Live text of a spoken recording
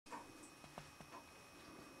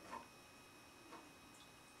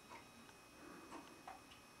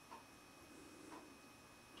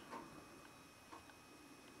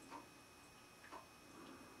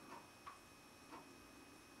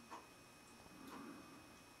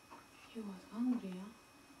He was hungry,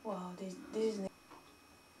 huh? Wow, this is.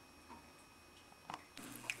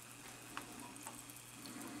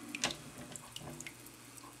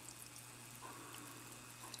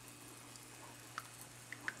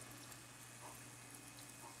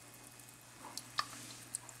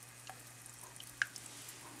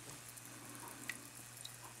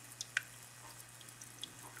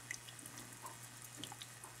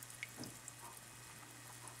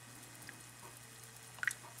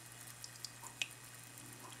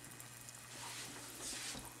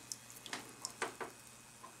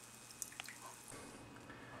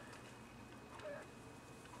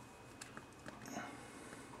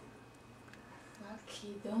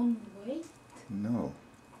 Lucky, don't wait. No.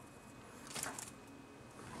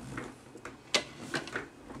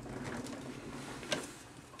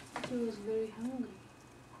 He was very hungry.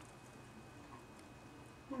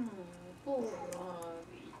 Poor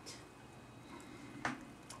rabbit.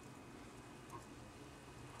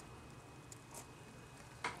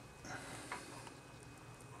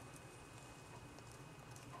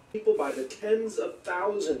 People by the tens of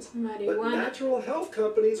thousands. But Marijuana. natural health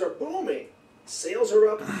companies are booming. Sales are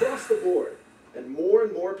up across the board. And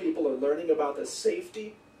more people are learning about the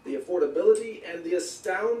safety, the affordability, and the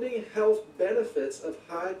astounding health benefits of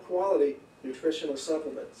high-quality nutritional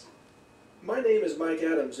supplements. My name is Mike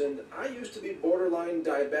Adams, and I used to be borderline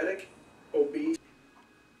diabetic, obese,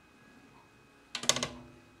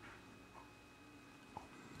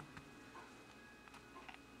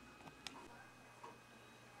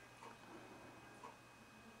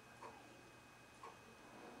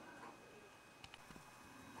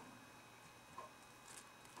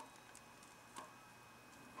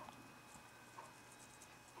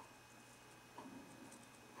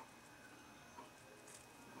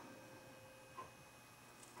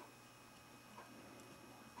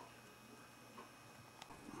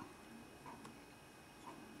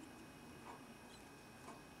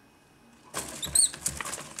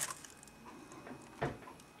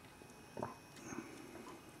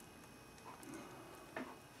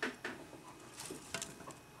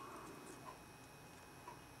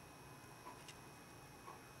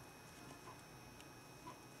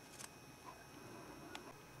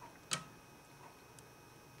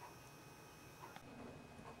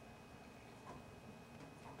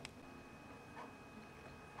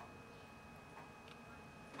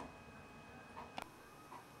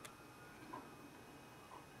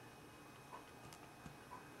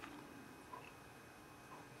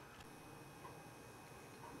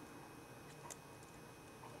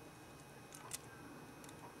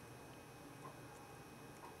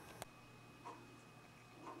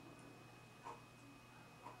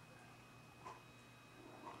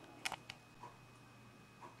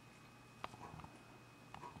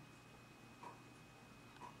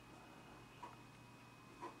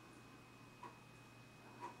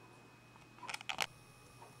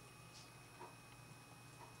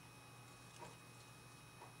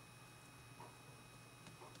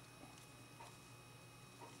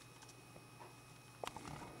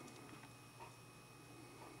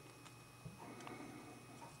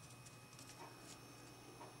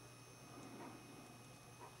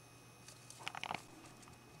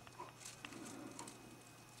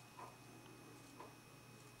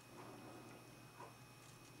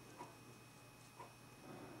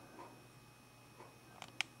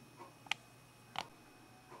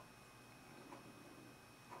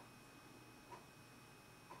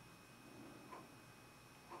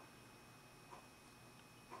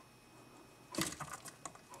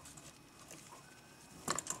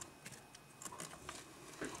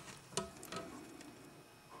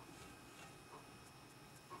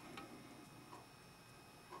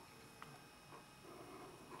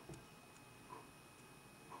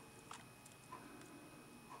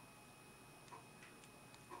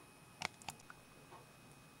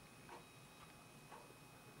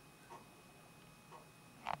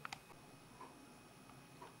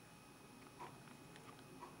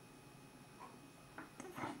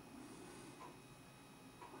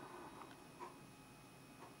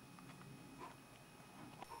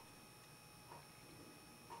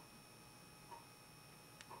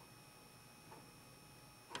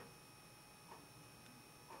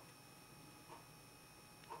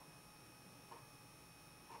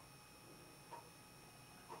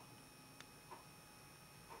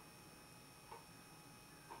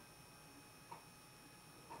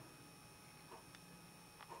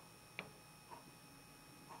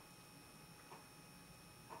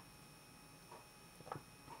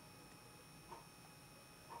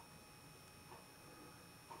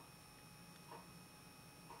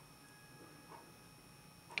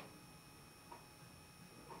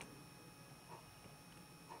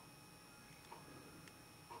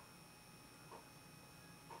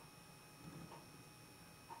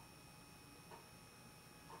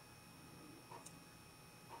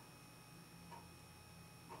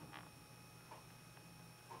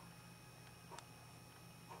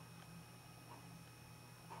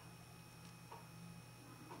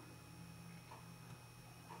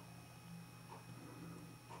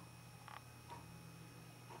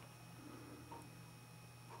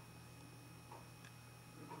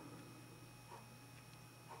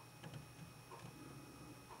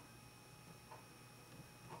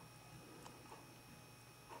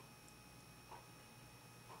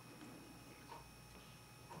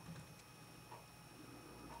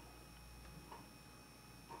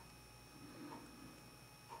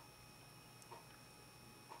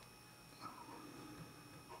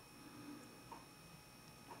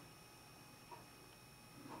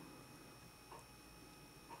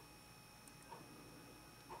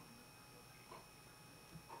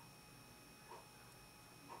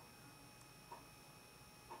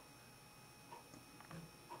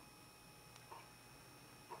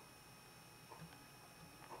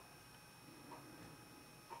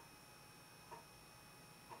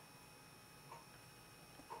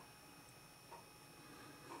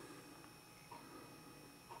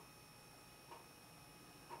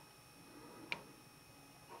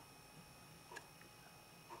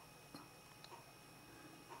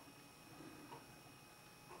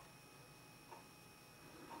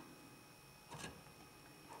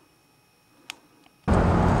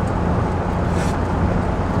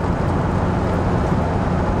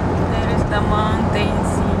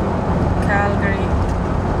 mountains in Calgary.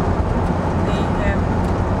 They have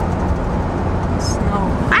snow.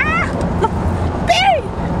 Ah! Perry!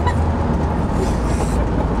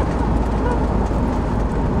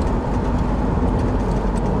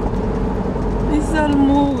 It's all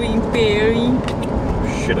moving, Perry.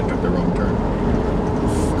 Shit, I took the wrong turn.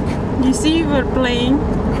 You see, you were playing.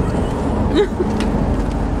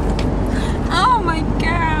 Oh my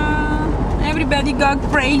god! Everybody got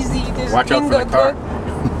crazy. This Watch out thing for the car.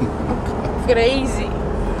 got crazy.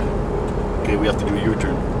 Okay, we have to do a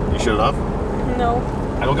U-turn. You shut it off? No.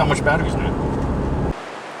 I don't got much batteries, man.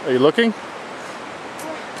 Are you looking?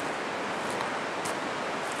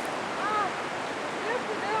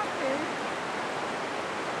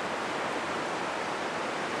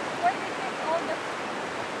 Why they take all the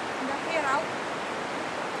hair out?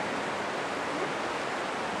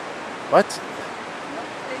 What? Look,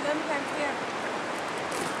 they don't have hair.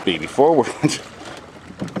 Baby, forward.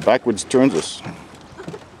 Backwards turns us.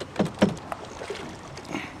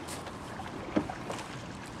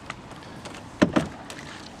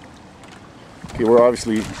 Okay, we're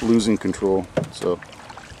obviously losing control, so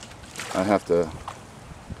I have to.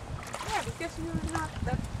 Yeah, because you're not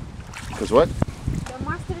Because what? the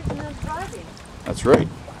master is not driving. That's right.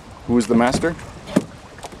 Who is the master?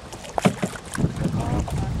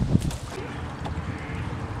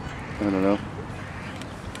 I don't know.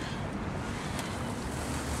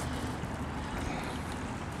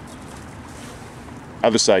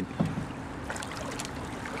 Other side.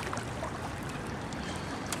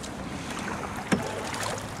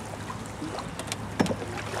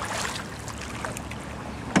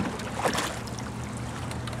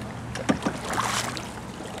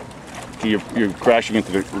 Okay, you're crashing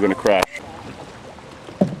into the. We're going to crash.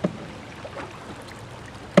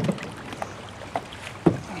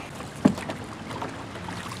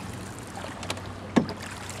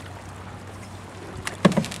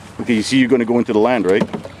 Okay, you see you're going to go into the land, right?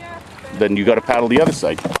 Yeah. Then you got to paddle the other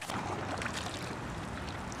side.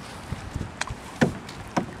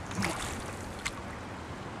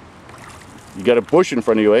 You got a bush in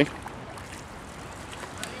front of you, eh?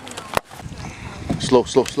 Slow,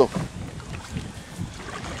 slow, slow.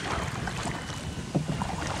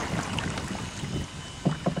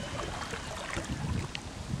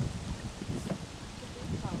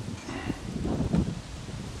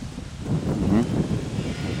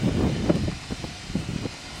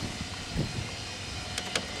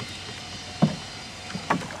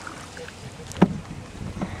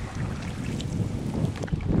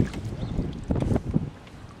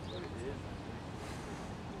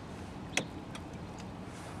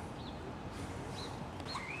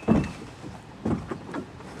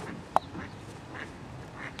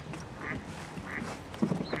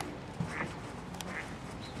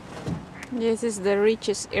 This is the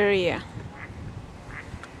richest area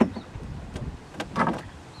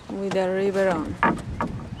with a river on.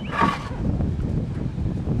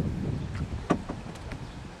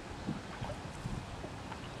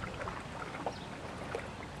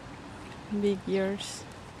 Big yards,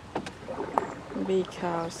 big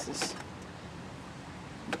houses.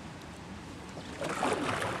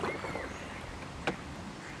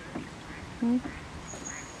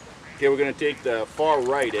 Okay, we're gonna take the far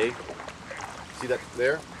right, eh? See that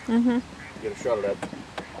there? Mm-hmm. Get a shot of that.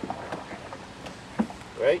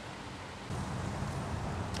 Right?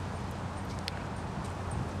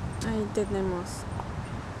 Ahí tenemos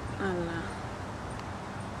a la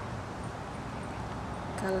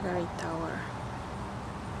Calgary Tower.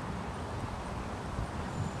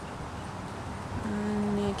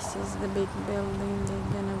 And next is the big building. They're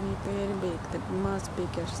gonna be very big, the most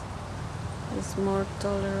biggest. It's more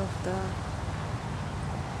taller of the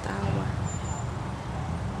tower.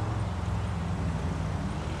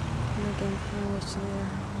 Looking forward there.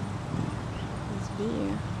 It's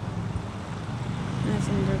big. It's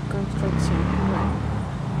under construction. Right.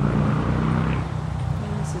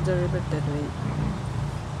 This is the river that way.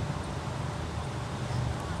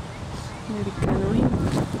 Maybe canoeing.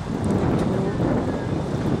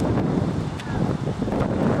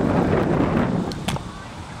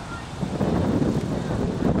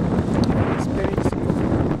 It's very small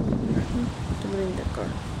to bring the car.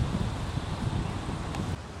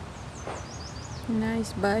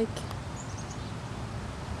 Nice bike.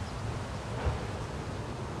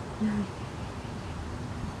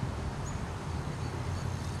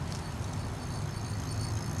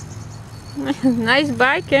 Nice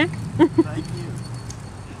bike, eh? Thank you.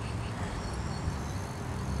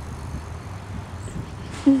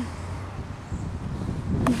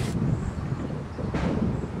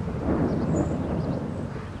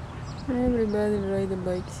 Everybody ride the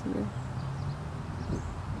bikes here.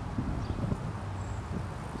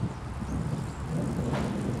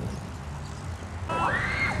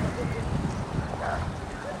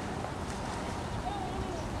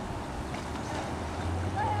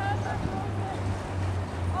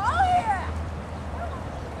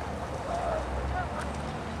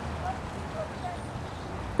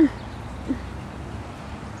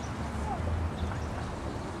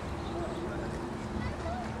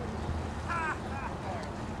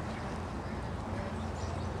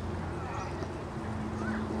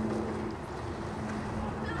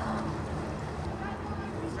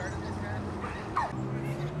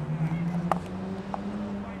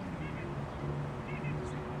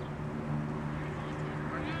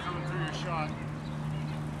 Coming through your shot.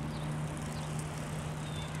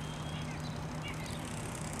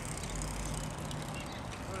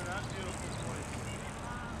 Look at that beautiful place.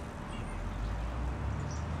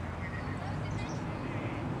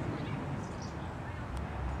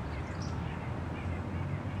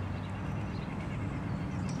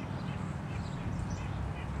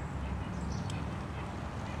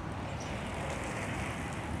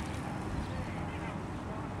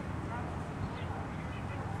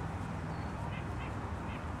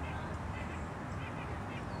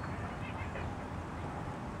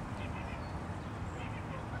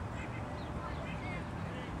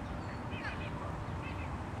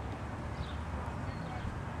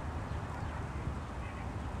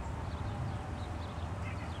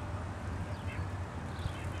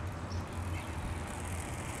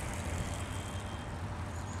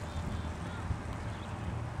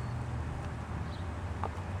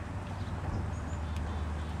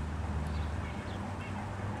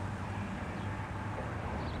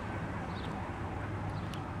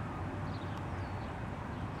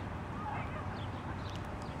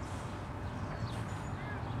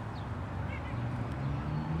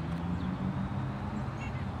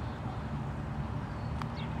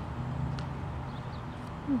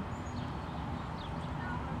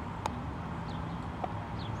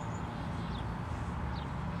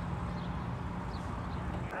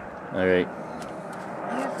 All right.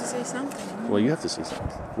 You have to say something. Well, you have to say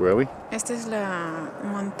something. Where are we? Esta es la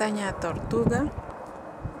montaña Tortuga,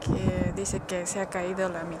 que dice que se ha caído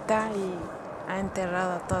la mitad y ha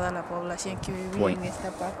enterrado a toda la población que vivía Point. en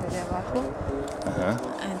esta parte de abajo. Ajá.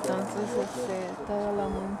 Entonces, toda la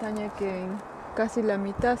montaña que casi la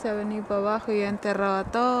mitad se ha venido para abajo y ha enterrado a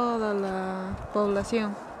toda la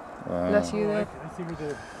población, la ciudad. I see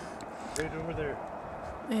right over there.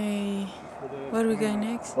 Where are we going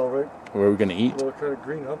next? All right. Where are we gonna eat? Little kind of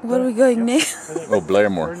green up. Where are we going next? Oh,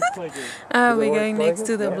 Blairmore. We're going next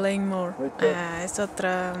to the Blackmore. Right there. Es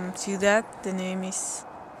otra ciudad,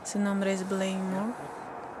 su nombre es Blackmore.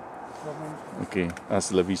 Okay.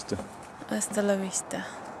 Hasta la vista. Hasta la vista.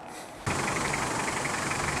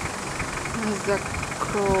 Es the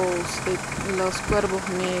crows, los cuervos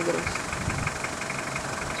negros.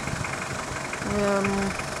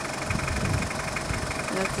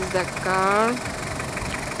 That is the car.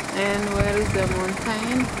 And where is the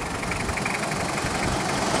mountain?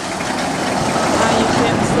 You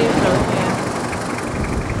can see from here.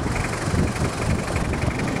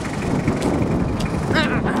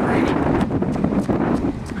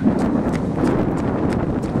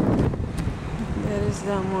 There is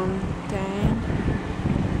the mountain.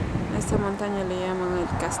 Esta montaña le llaman el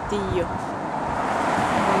castillo.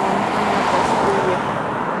 La montaña castillo.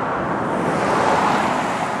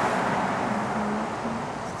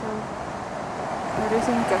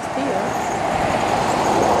 Parece un castillo.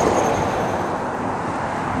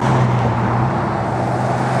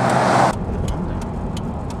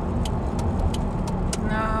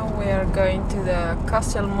 Now we are going to the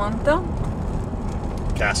Castle Mountain.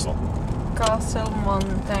 Castle. Castle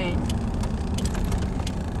Mountain.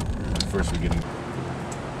 First we're getting.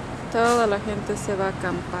 Toda la gente se va a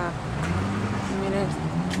acampar. Miren,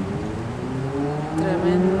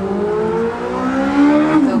 tremendo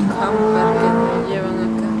camper que nos llevan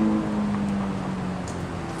acá.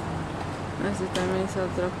 Este también es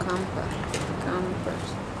otro campers.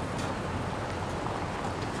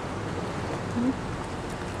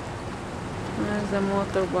 There's the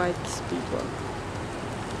motorbikes people.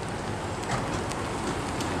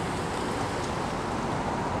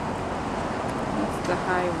 That's the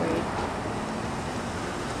highway.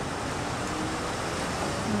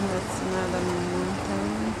 And that's another mountain.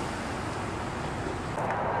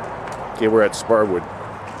 Okay, we're at Sparwood,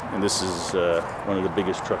 and this is one of the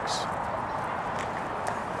biggest trucks.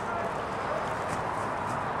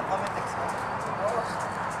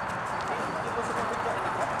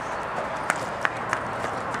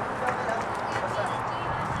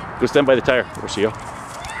 Go stand by the tire, Rocio.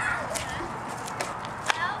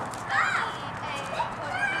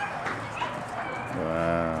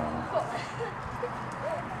 Wow.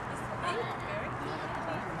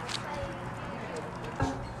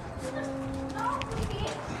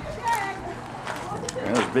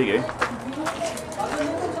 That was big, eh?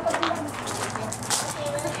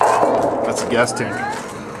 That's a gas tank.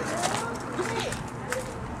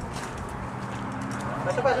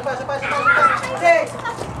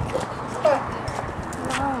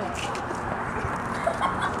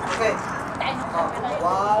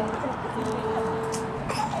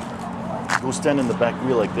 Go stand in the back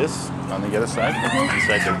wheel like this, on the other side,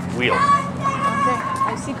 inside the wheel. Okay,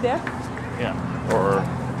 I sit there. Yeah.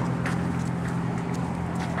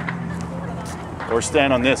 Or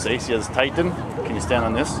stand on this, eh? See how it's tightened? Can you stand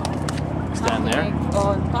on this? Stand there.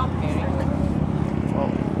 On top here.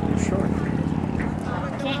 Oh, you're short.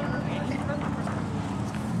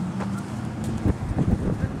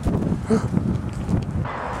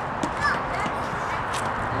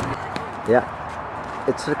 Yeah,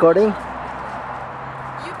 it's recording.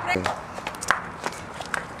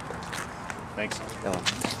 Thanks.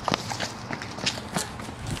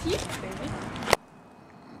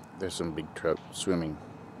 There's some big trout swimming.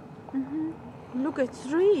 Look at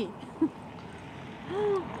 3.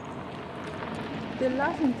 They're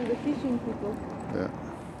laughing to the fishing people. Yeah.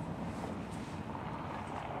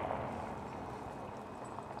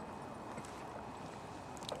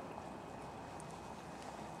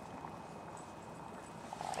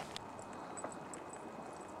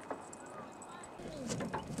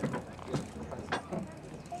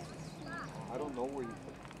 I don't know where you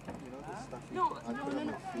know this stuff. No.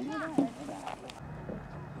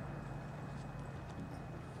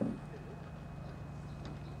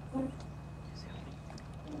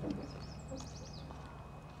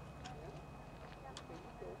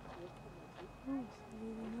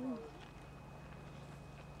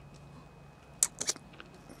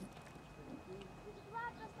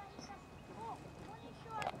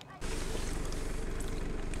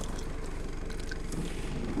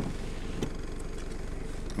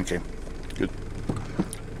 Okay, good.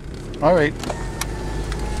 All right.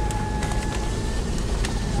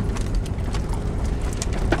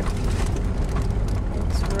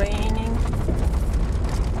 It's raining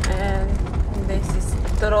and this is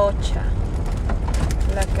Trocha.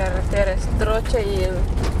 La carretera es Trocha y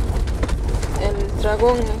el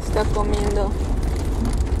dragón está comiendo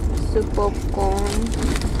su popcorn.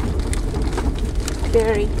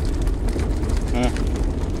 Berry.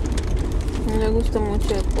 Me gusta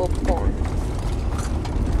mucho el popcorn.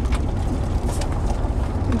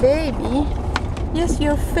 Baby, yes,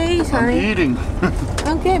 your face, I'm honey. eating.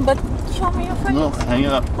 Okay, but show me your face. No, hang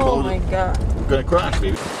it up. Oh Hold my it. god. I'm gonna crash,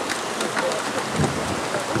 baby.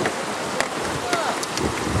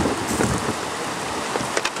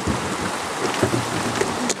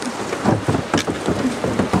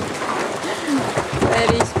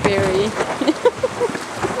 That is very.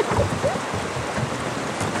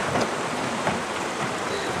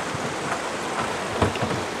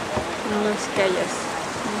 Las calles.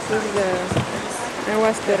 This is the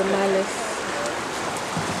aguas termales.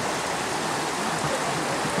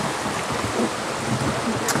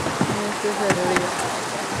 Este es el río.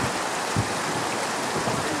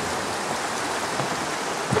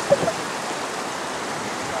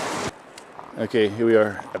 Okay, here we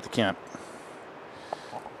are at the camp.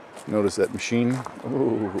 Notice that machine?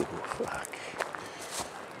 Oh, fuck.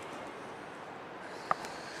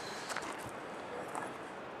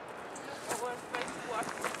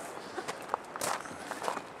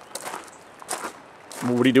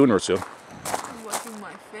 What are you doing, Rocio? Washing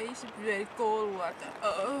my face, very cold water.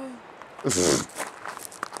 Oh.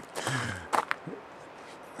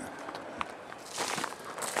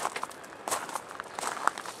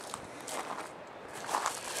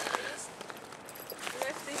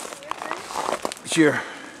 Sure.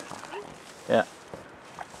 Yeah.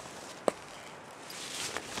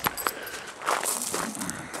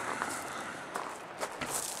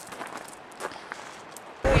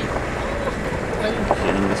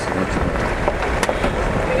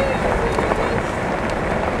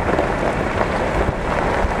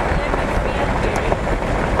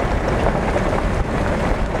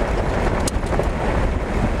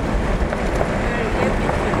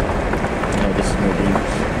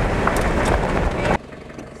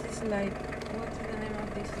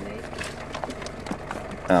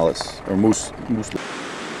 Alice or Moose.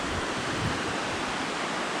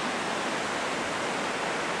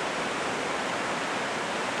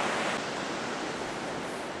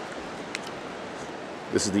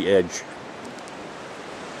 This is the edge.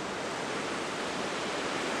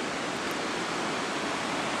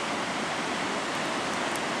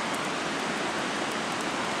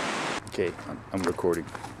 Okay, I'm recording.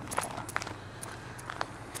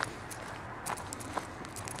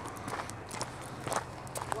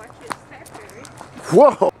 Watch your step, Barry.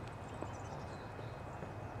 Whoa!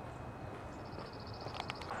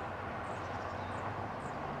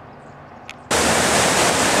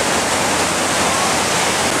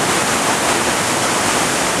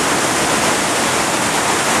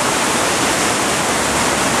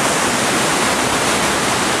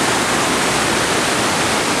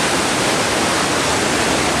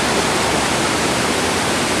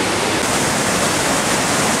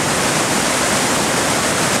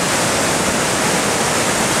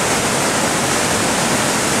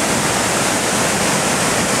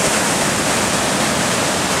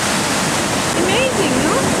 Amazing,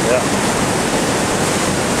 no? Yeah.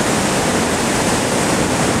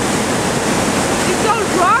 It's all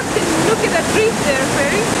rocks and look at the trees there,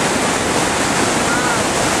 Barry.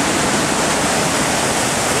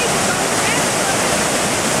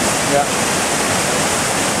 Yeah.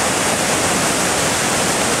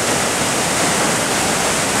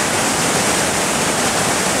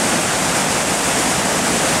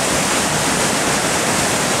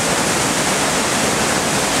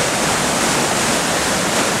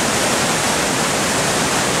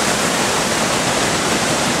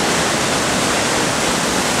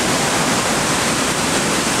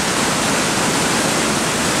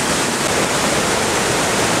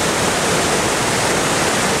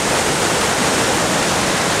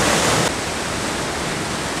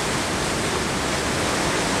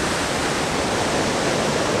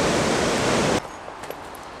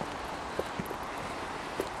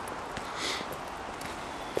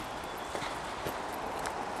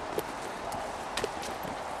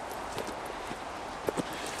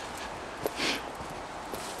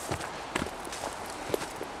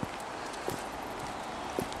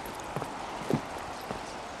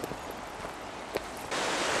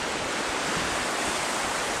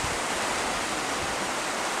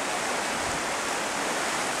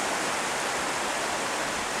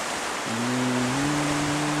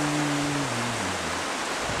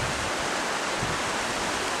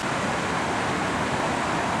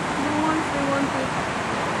 No one they want to.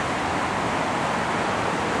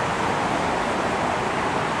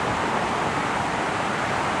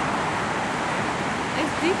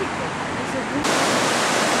 It's difficult. It's a good.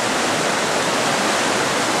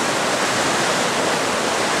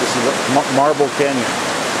 This is the Marble Canyon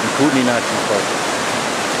in Kootenai National Park.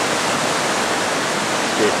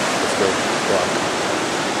 Okay, let's go. Walk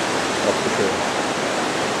up the trail.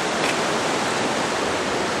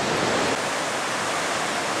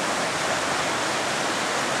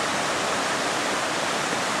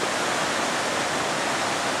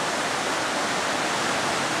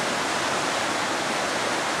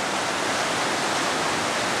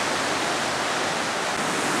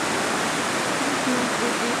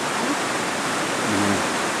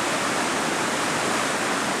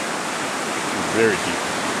 Very deep.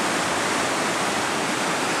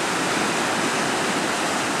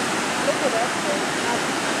 Look at that.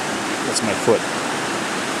 That's my foot.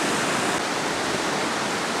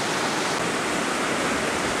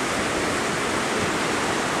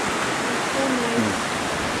 So nice.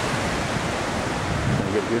 Can I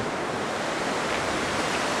get here?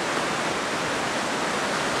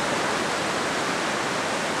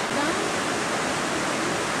 Down.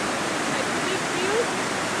 Like big view.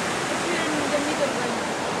 If you're in the middle right now.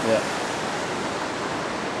 Yeah.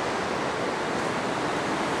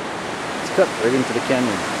 It's cut right into the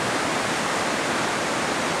canyon.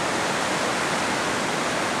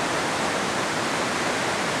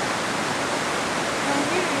 From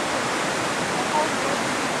here you can the whole road.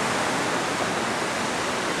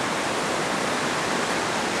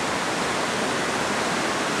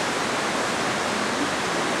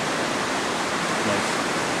 Nice.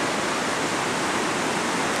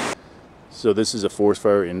 So this is a forest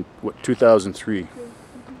fire in what, 2003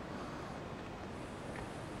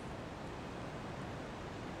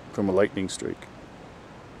 from a lightning strike.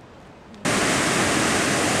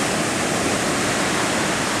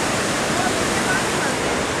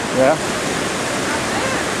 Yeah.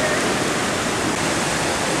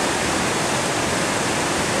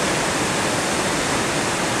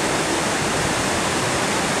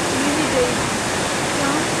 Easy day.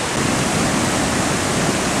 No?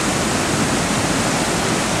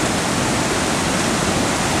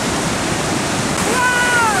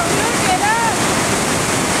 Wow! Look at that!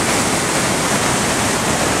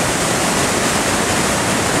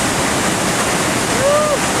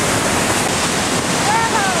 Woo!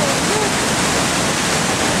 Wow! Look!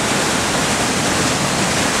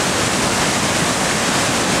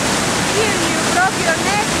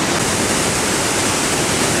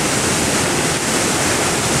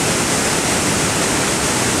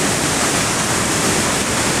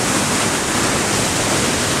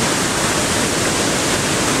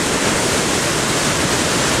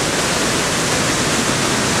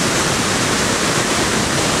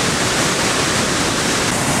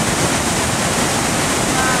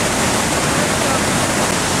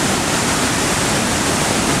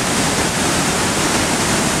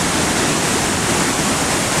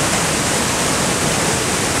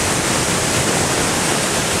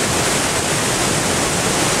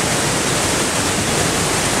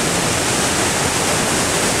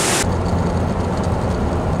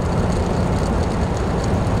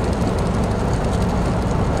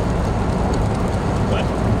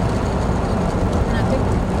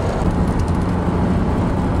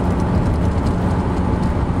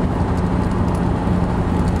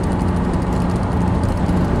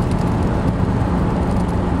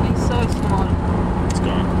 hole. It's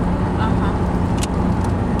gone.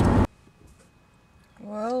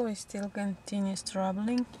 Well, we still continue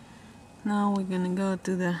traveling. Now we're gonna go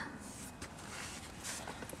to the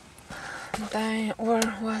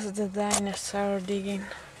where was the dinosaur digging?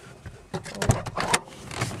 Oh.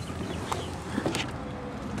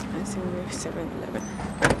 I think we're 7-Eleven.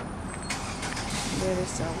 There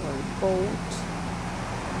is our boat.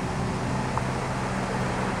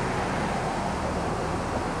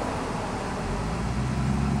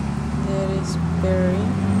 There is Perry.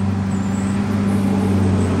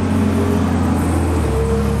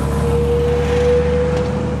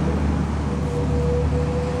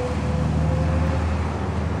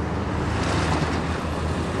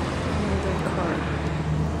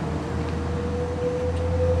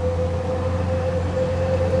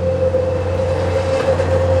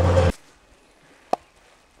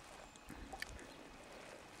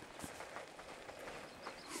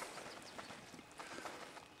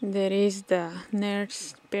 There is the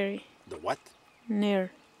nurse Perry. The what? Nerd.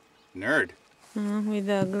 Nerd. With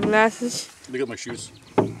the glasses. Look at my shoes.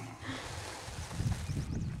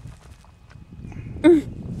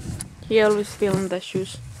 He always filmed the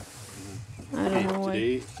shoes. I don't know why.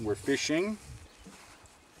 Today we're fishing.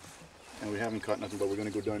 And we haven't caught nothing, but we're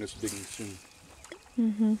going to go dinosaur digging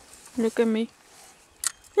soon. Look at me.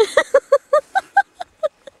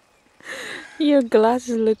 Your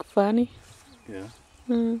glasses look funny. Yeah,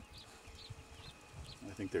 Mm.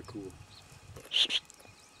 I think they're cool.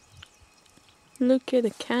 Look at the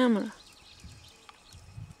camera.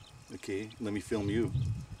 Okay, let me film you.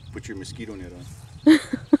 Put your mosquito net on.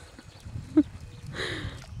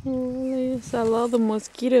 Oh, there's a lot of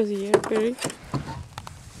mosquitoes here, Perry.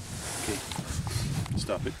 Okay,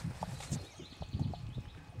 stop it.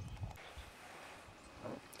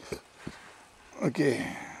 Okay.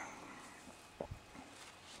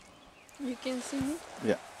 You can see me?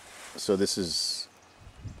 Yeah. So this is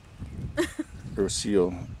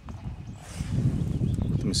Rocio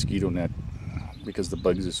with the mosquito net because the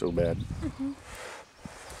bugs are so bad.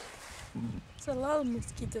 It's a lot of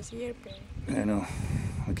mosquitoes here, Perry. I know.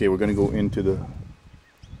 Okay, we're gonna go into the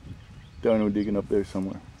dino digging up there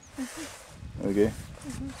somewhere. Okay?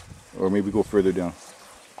 Or maybe go further down.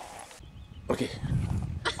 Okay.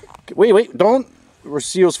 Okay, wait, don't.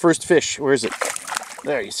 Rocio's first fish. Where is it?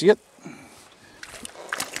 There, you see it?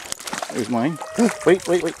 There's mine. Wait.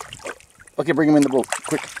 Okay, bring him in the boat.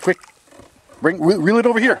 Quick. Reel it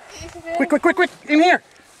over here. Quick. In here.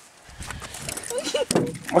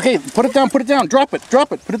 Okay, put it down. Drop it.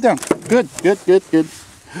 Put it down. Good.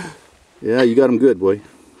 Yeah, you got him good, boy.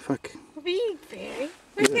 Fuck. Big, Perry.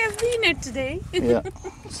 We have dinner today. Yeah.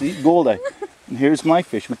 See, goldeye. And here's my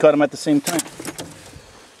fish. We caught them at the same time.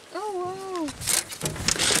 Oh,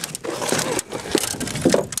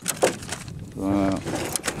 Wow.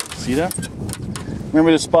 See that?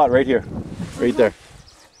 Remember this spot right here. Right there.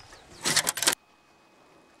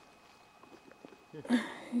 wow.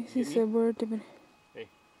 This is a bird. Hey.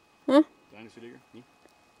 Huh? Dinosaur digger? Me?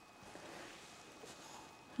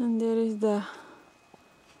 And there is the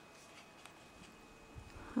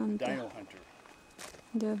hunter. Dino hunter.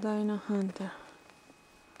 The dino hunter.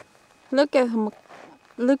 Look at him.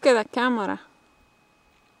 Look at the camera.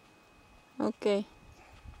 Okay.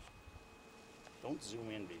 Don't zoom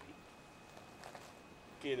in, baby.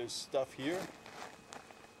 Okay, there's stuff here.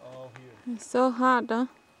 All here. It's so hot, huh?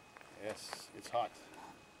 Yes, it's hot.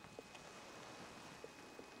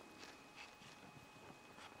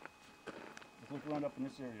 Let's look around up in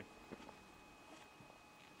this area.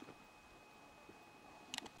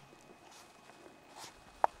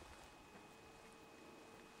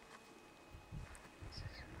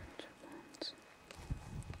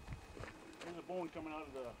 There's a bone coming out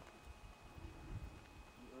of the earth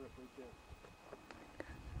right there.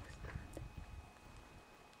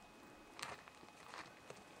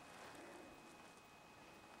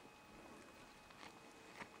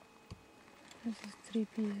 This is 3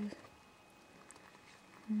 pieces.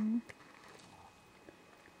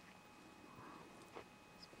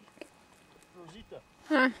 Rosita,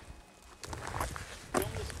 Huh? film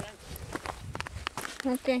this fence.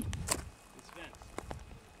 Okay. This fence.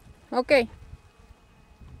 Okay.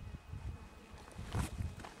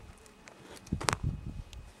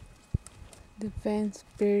 The fence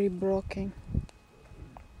very broken.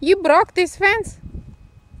 You broke this fence?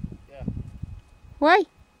 Yeah, Why?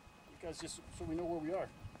 because just so we know where we are.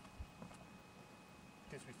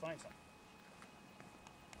 In case we find something.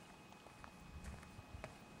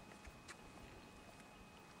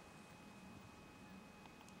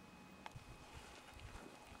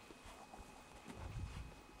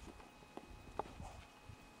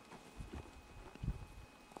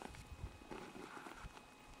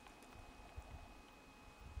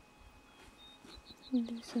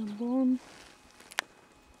 This is a bone.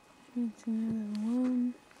 It's another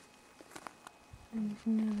one. And it's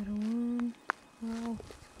another one. Wow,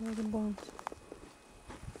 it's a lot of bones.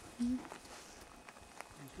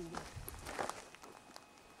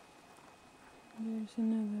 There's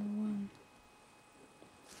another one.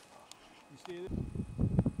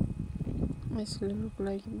 This look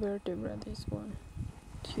like vertebra, this one.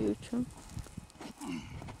 It's huge, huh?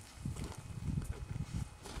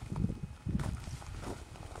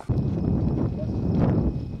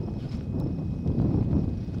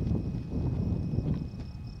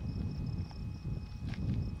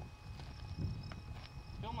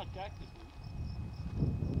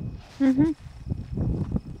 Mm-hmm.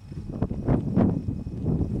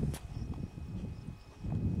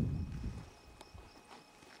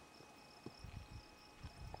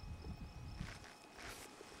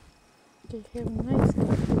 They have nice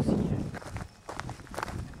cactus here.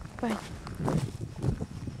 Bye.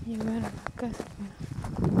 Llevar a casa.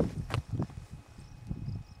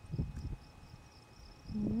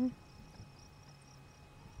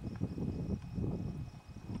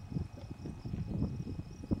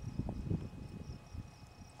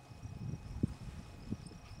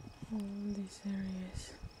 All these areas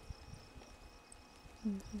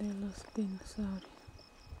de los dinosaurios.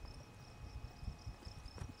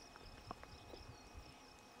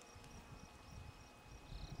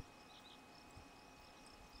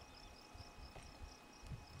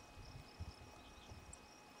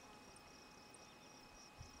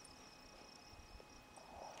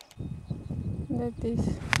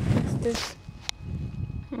 Este es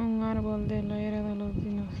un árbol de la era de los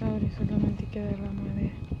dinosaurios, solamente queda la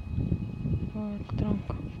madera o el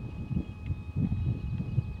tronco.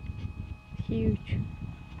 Huge.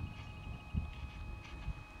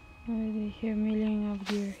 They have million of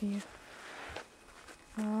deer here.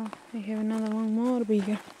 I have another one more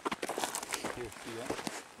bigger.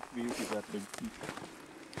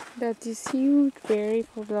 That is huge berry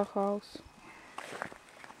for the house.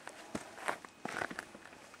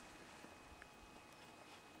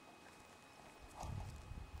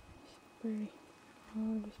 Berry,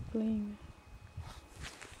 always playing.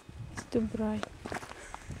 It's too bright.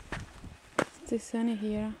 It's too sunny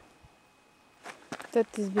here. That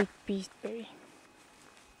is big piece berry.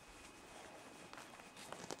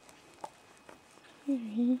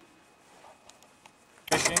 Here.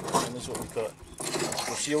 Fishing, and this is what we caught.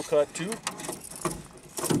 Lucille caught 2,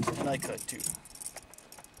 and I caught 2.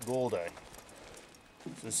 Goldeye.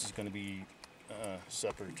 So this is going to be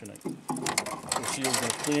supper tonight. Lucille's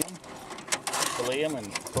going to clean them, fillet them,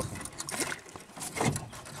 and cook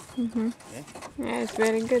them. Okay? Yeah, it's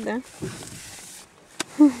very good, huh?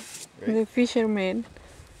 Right? The fisherman.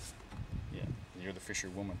 Yeah, you're the fisher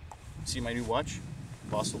woman. See my new watch?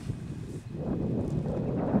 Fossil.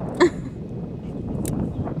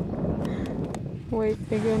 Wait,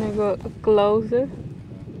 we're gonna go closer.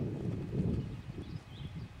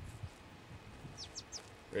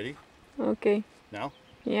 Ready? Okay. Now?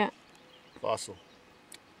 Yeah. Fossil.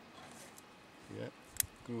 Yeah.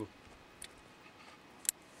 Cool.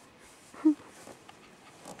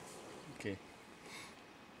 Okay.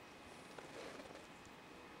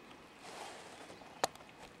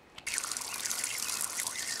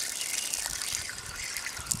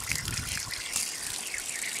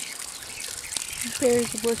 There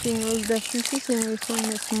is watching all the fishes and we find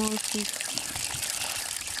a small fish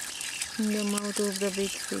in the mouth of the big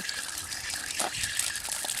fish.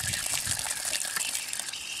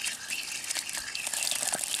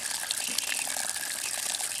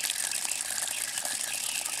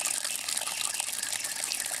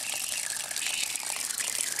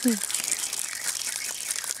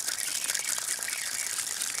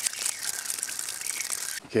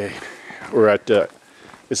 Okay, we're at,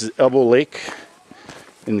 this is Elbow Lake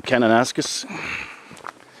in Kananaskis.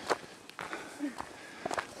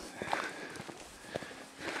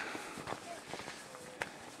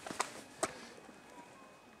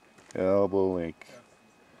 Elbow Lake.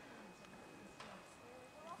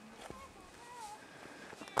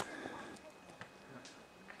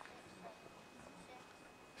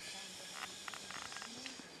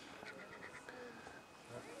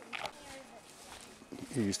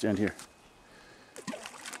 Here, you stand here.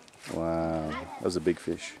 Wow, that was a big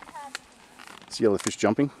fish. See all the fish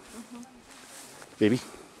jumping? Baby?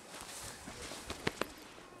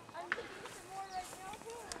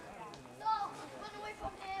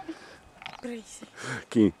 Crazy.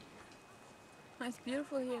 Okay. It's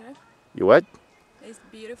beautiful here. You what? It's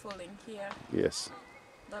beautiful in here. Yes.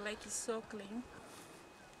 The lake is so clean.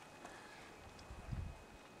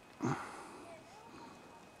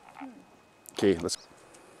 Okay, let's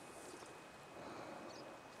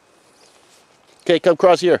Okay, come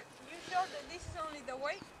across here. You sure that this is only the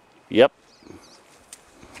way? Yep.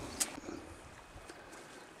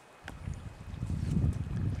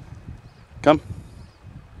 Come.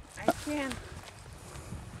 I can't.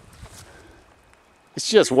 It's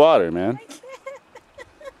just water, man.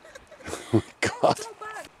 Oh my God. Go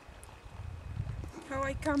back. How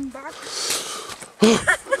I come back?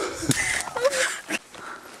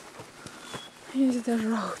 Here's the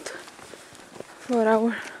road for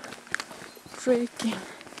our trekking.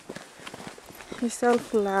 It's all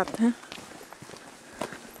flat, huh?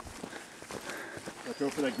 Watch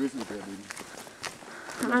out for that grizzly bear,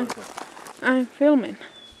 baby. I'm filming.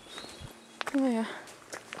 Oh yeah.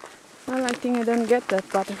 Well, I think I don't get that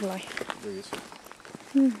butterfly. There he is.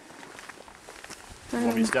 I Want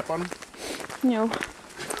me to don't step on him? know.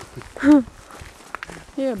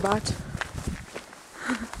 Yeah, but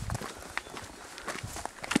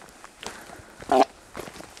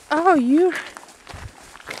oh, you.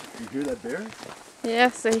 You hear that bear?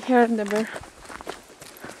 Yes, I heard the bear.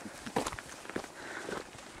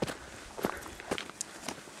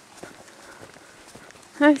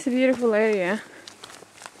 It's a beautiful area.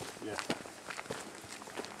 Yeah.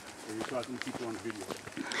 You're talking to people on video.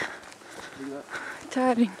 Look at that.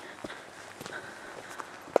 Tiring.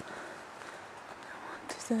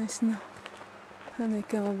 There's snow. And it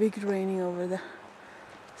become a big raining over there.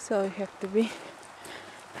 So you have to be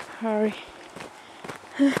hurry.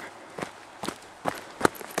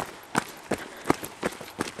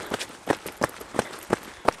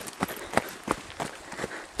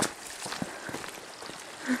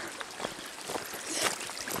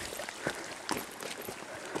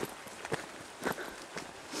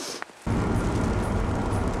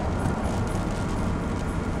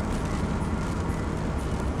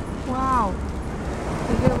 Wow,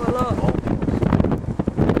 you have a lot.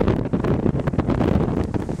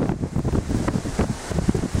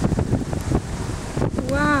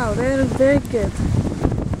 Wow, they're very good.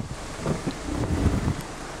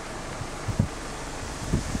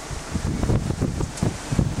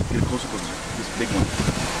 Get a close up of this big one.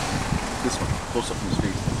 This one, close up in his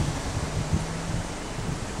face.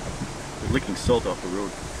 They're licking salt off the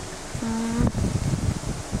road.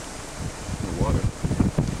 The water.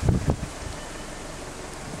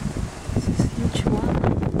 This is a huge one.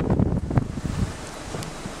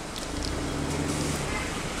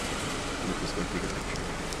 Look, this guy take a picture.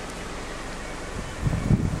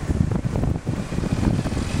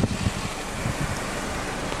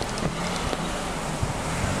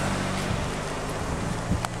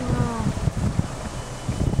 Wow.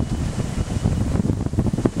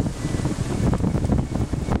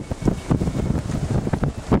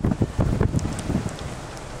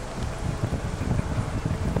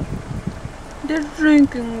 They're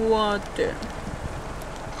drinking water.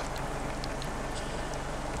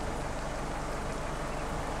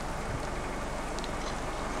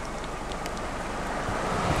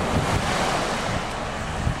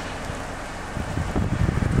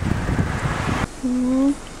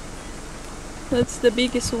 That's the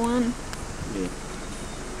biggest one. Yeah.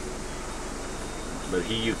 But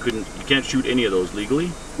you can't shoot any of those legally.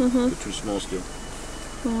 They're too small still.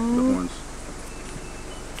 The horns.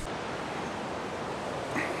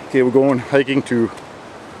 Okay, we're going hiking to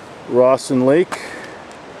Rawson Lake.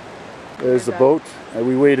 There's the boat.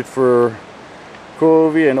 We waited for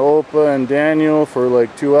Covey and Opa and Daniel for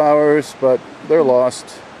like 2 hours, but they're lost.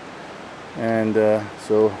 And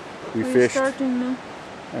so we We're fished starting now.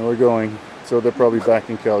 and we're going. So they're probably back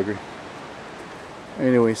in Calgary.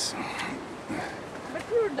 Anyways. But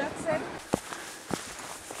your dad said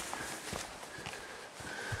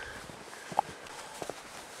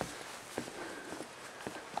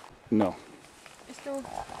No. it's still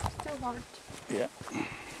hard. Yeah,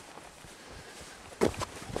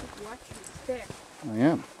 Watch your step. I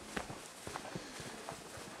am.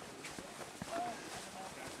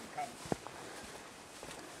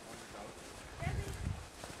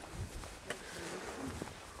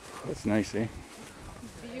 That's nice, eh?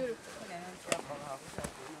 Beautiful.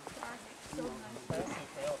 So nice.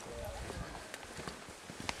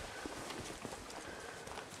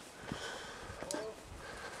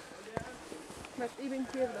 But even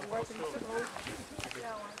here the water is so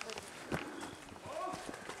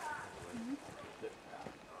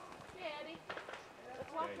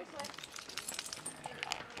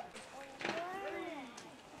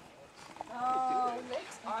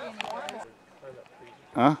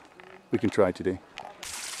Huh? We can try today.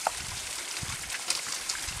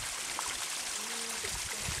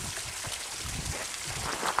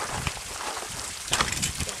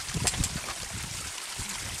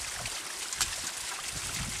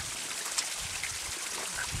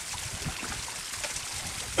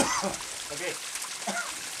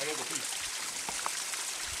 I gotta go pee.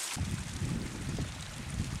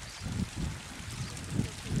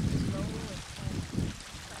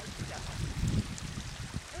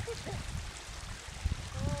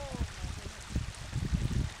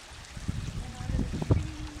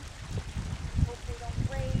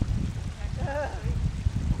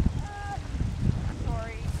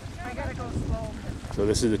 So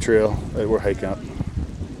this is the trail that we're hiking up,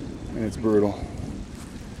 and it's brutal.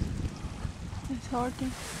 It's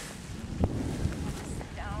hurting.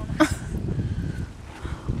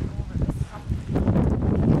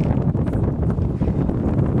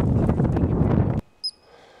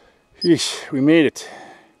 Yeesh, we made it.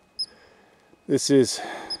 This is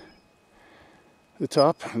the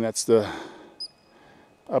top, and that's the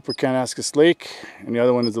upper Kananaskis Lake, and the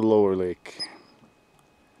other one is the lower lake.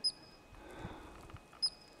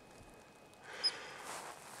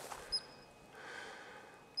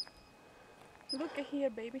 Look at here,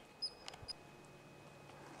 baby.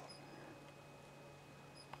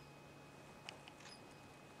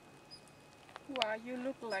 Wow, you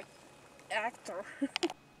look like actor.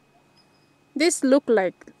 This look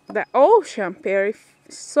like the ocean, Perry.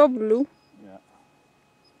 So blue. Yeah.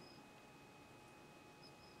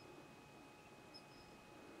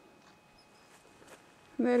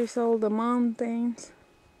 There is all the mountains.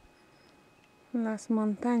 Las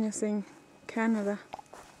montañas in Canada.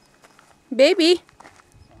 Baby,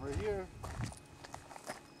 Right here.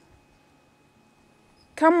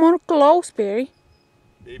 come more close, Perry.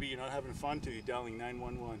 Baby, you're not having fun till you're dialing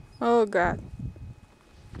 911. Oh God.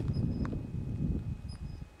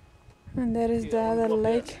 And there is the other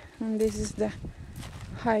lake, and this is the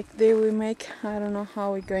hike that we make. I don't know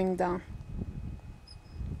how we're going down.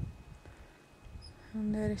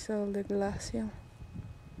 And there is all the glacier.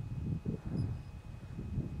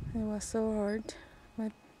 It was so hard,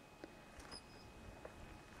 but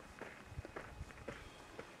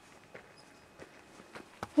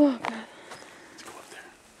oh God. Let's go up there.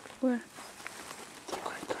 Where? To the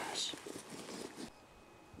great grass.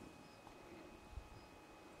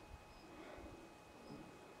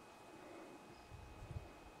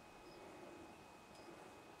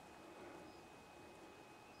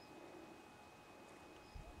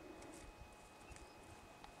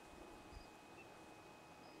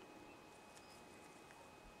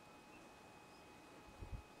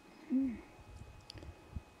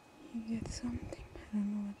 You get something. I don't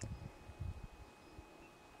know what.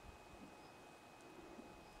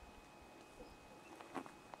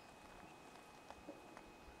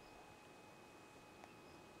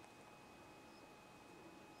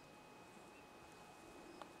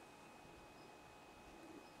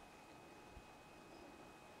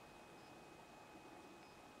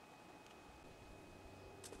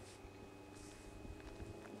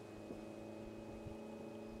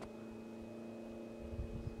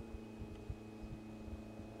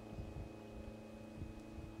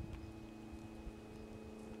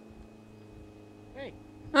 Hey.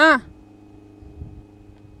 Ah!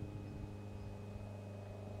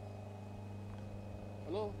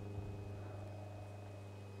 Hello?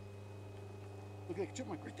 Look at the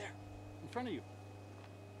chipmunk right there, in front of you.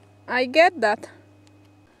 I get that.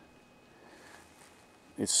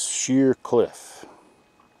 It's sheer cliff.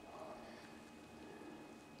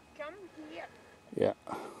 Come here. Yeah.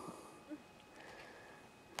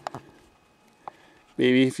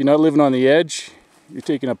 Baby, if you're not living on the edge, you're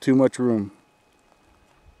taking up too much room.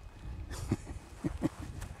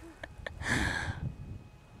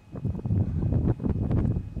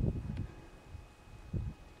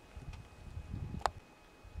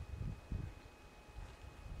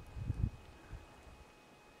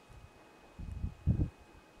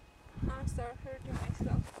 I start hurting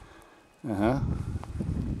myself. Uh-huh.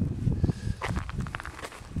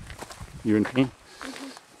 You're in pain?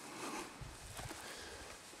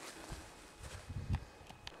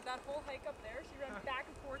 That whole hike up there, she ran back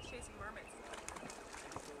and forth chasing mermaids.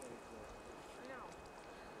 I know.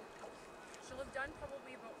 She'll have done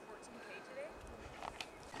probably about 14K today.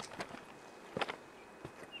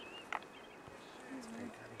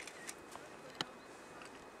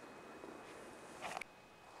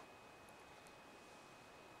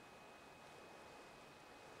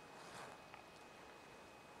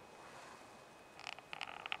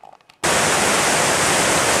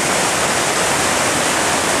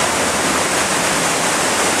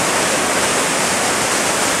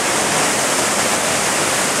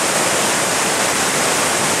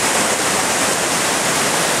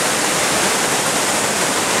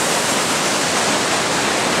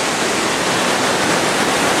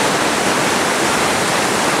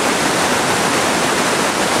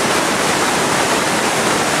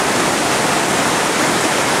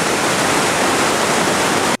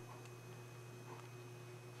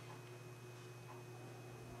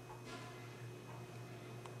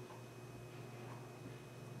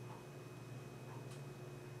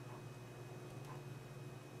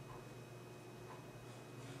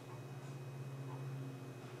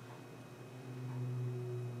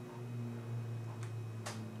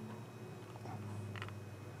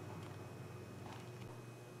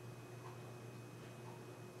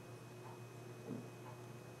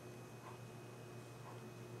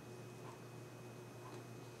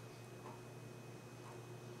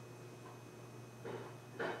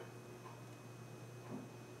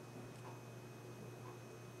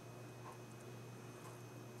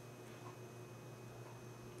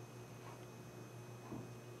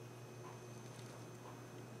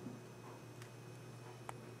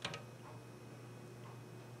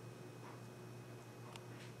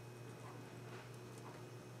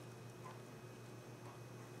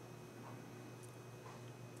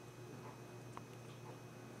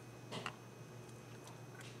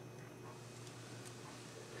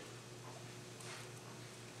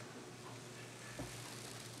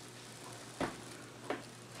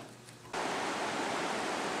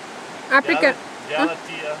 Africa.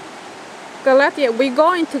 Galatea. Galatea. We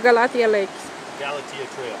going to Galatea Lakes. Galatea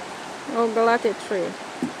Trail. Oh, Galatea Trail.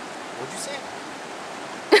 What'd you say?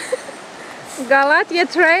 Galatea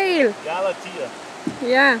Trail. Galatea.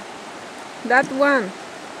 Yeah, that one.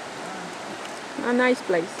 A nice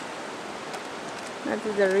place. That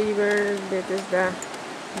is the river. That is the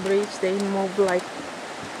bridge. They move like.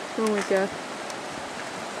 Oh my God!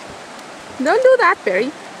 Don't do that,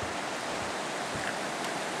 Perry.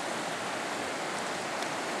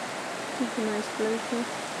 It's a nice place. Huh?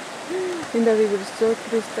 And the river is so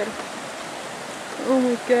crystal. Oh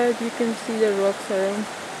my God! You can see the rocks around.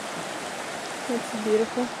 That's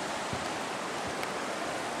beautiful.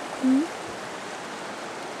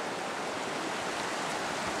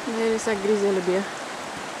 There is a grizzly bear.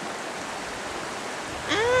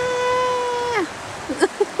 Ah!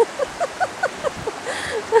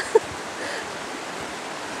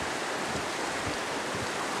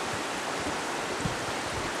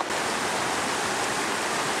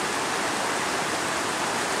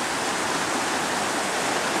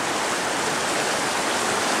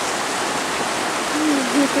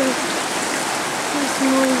 Look at this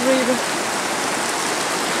small river.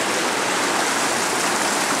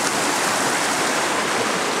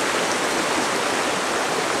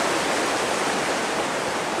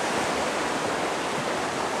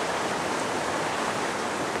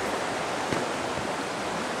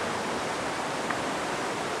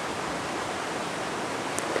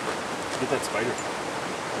 Get that spider.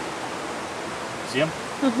 See him?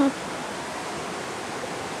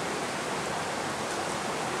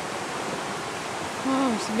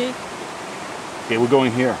 Oh, it's big. Okay, we're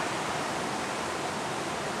going here.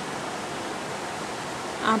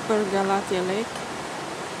 Upper Galatea Lake.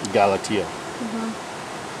 Galatea.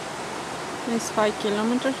 It's 5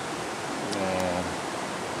 kilometers.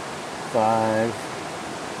 5,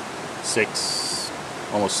 6,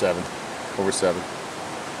 almost 7. Over 7.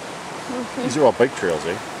 Okay. These are all bike trails,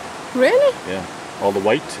 eh? Really? Yeah. All the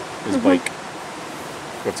white is bike.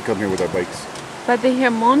 We have to come here with our bikes. But they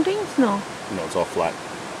have mountains? No. No, it's all flat.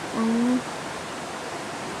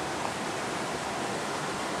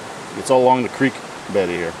 It's all along the creek bed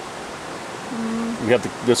here. We have to.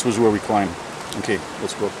 This was where we climbed. Okay,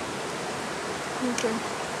 let's go. Okay.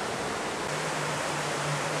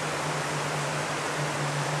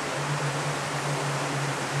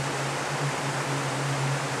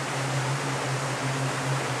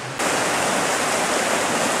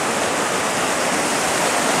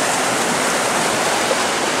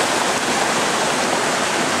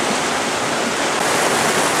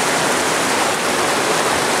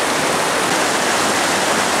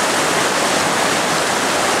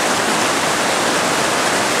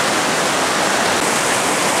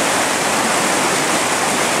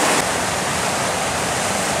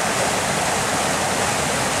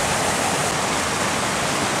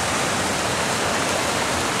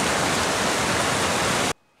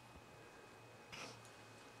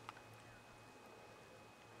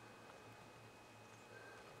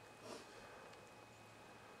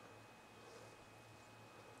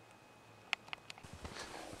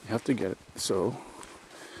 You have to get it so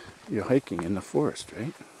you're hiking in the forest,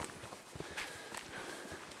 right?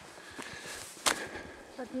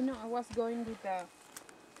 But you know, I was going with the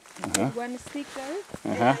one stick there,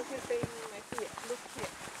 and Uh-huh. I just saying like here, look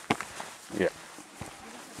here. Yeah.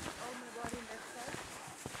 All my body in that side.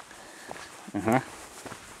 Uh-huh.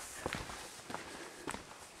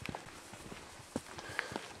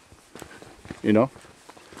 You know?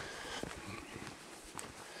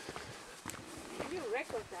 Did you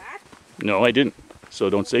record that? No, I didn't. So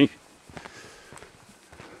don't say.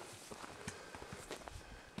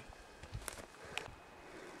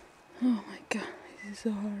 Oh my God, this is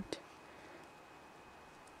so hard.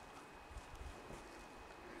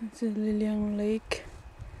 It's a Lilian Lake.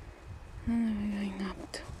 And we're going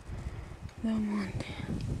up to the mountain.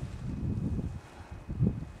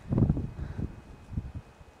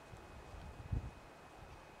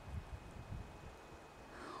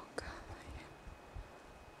 Oh God,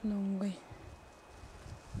 long way.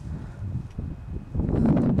 And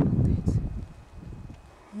the mountains.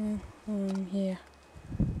 Here.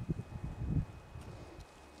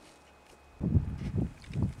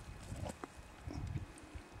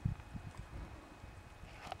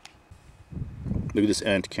 Look at this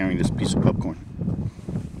ant carrying this piece of popcorn.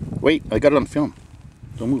 Wait, I got it on film.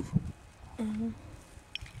 Don't move.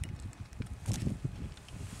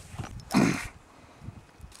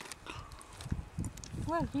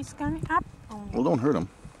 Well, he's coming up Well, don't hurt him.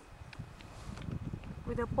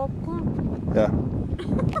 with a popcorn. Yeah.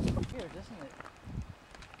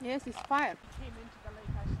 Yes, it's fire. Came into the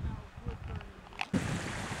lake, I smell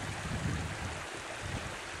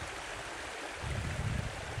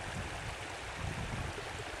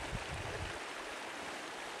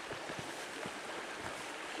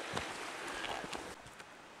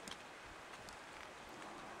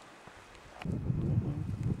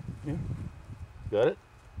Yeah. Got it?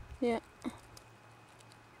 Yeah.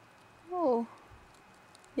 Oh.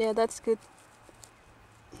 Yeah, that's good.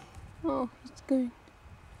 Oh, it's going.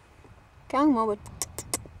 Càng mau bật.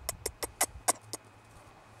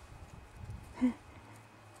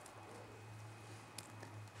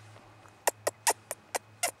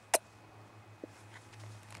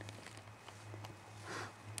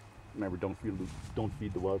 Remember, don't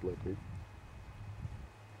feed the wildlife, right?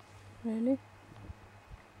 Really?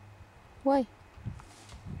 Why?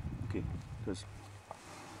 Okay, because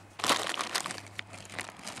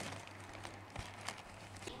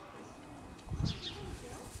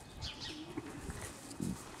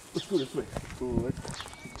let's go this way. Go right.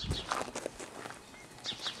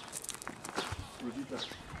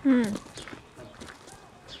 Hmm.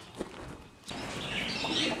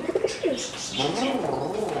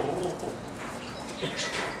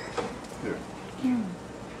 There.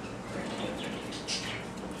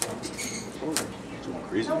 Oh, it's going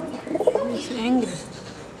crazy. He's angry.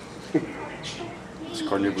 It's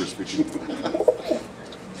carnivorous fishing.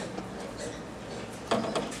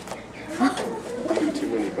 Too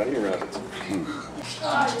many bunny rabbits.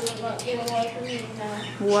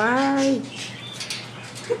 Why?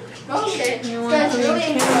 Okay. You want to be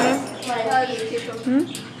in camera? Hmm?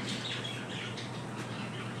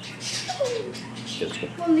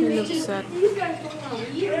 He looks sad. These guys don't know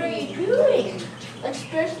what are you doing?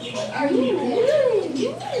 Especially, what are you doing?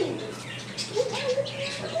 You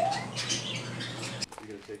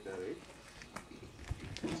gonna take that, eh?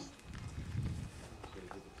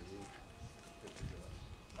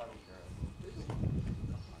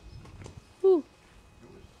 Ooh.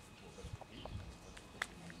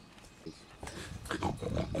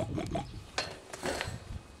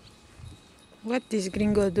 What is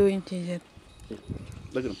Gringo doing, TJ?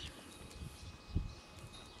 Look at him.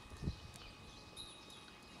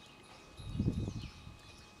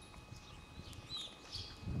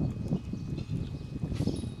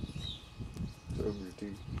 Over your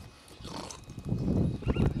teeth.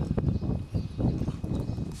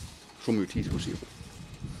 Show me your teeth, we'll see.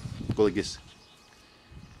 Go like this.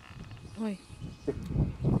 Why?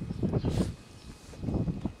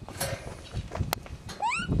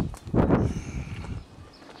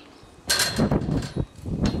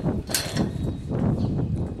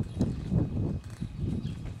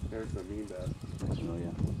 There's the mean bad. Oh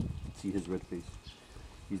yeah. See his red face.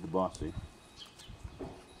 He's the boss, eh?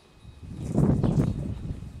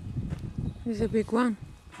 He's a big one.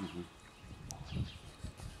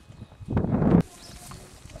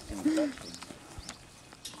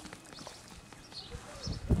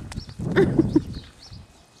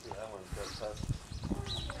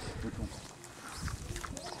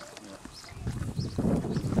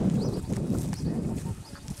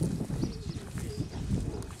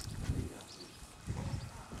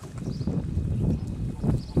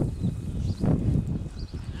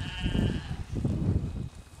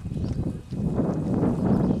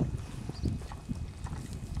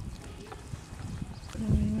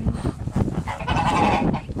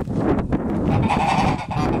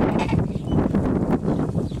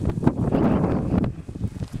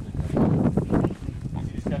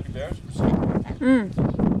 Mm.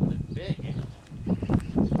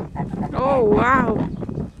 Oh wow,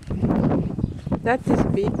 that is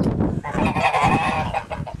big.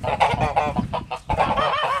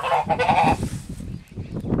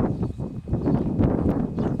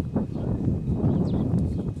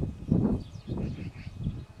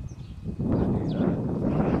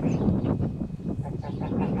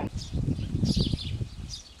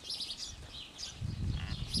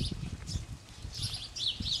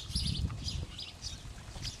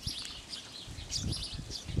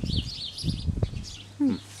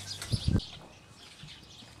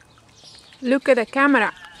 Look at the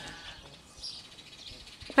camera.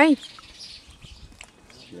 Hey,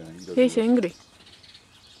 Yeah, he does. he's angry.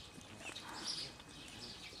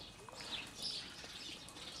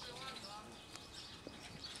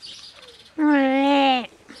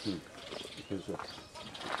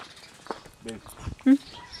 Babe,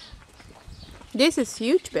 This is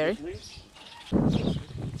huge, Barry.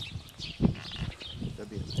 that'd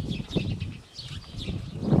be it.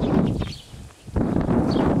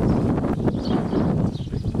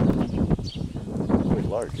 Quite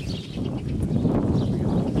large.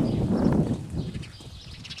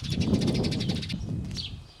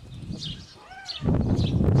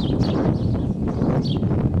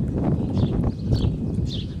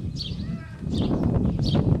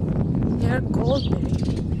 They're cold, Barry.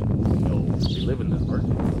 No, they live in that park.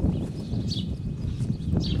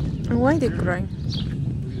 And why they crying?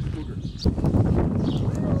 Look at the cougar.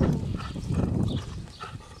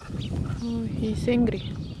 Oh, he's angry.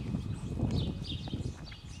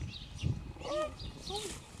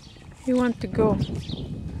 He wants to go.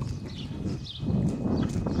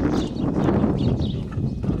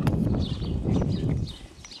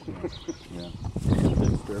 Yeah.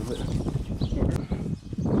 Takes care of it.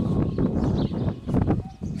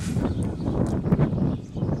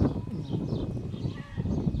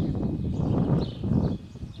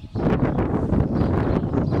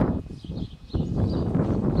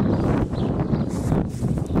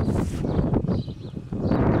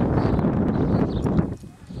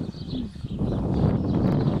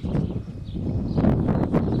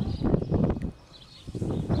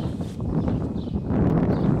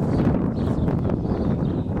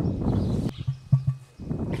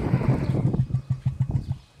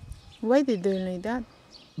 Why they doing like that?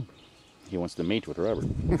 He wants to mate with Robert.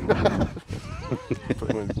 If I'm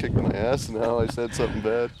gonna kick my ass now, I said something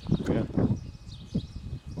bad. Yeah.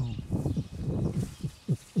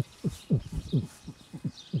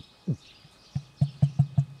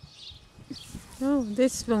 Oh,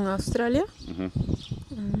 this is from Australia?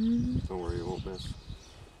 Mm-hmm. Don't worry, you won't miss.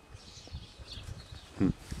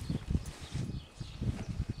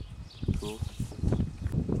 Cool.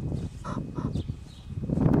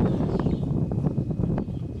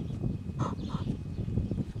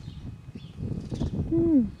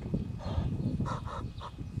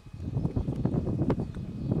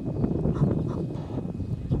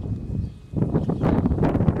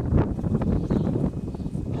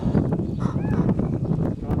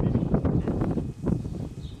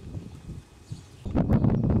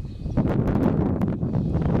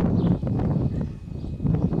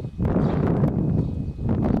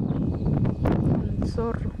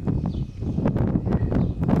 Zorro.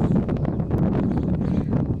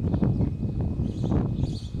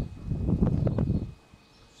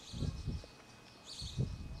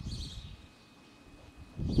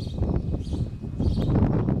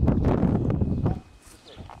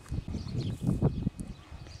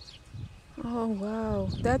 Oh wow,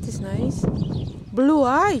 that is nice. Blue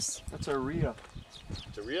eyes. That's a Rhea.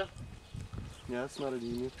 It's a Rhea? Yeah, that's not an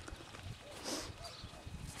emu.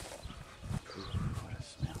 What a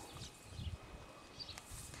smell.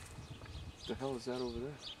 What the hell is that over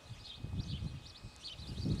there?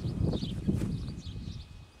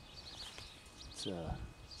 It's a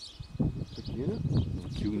Vicuña?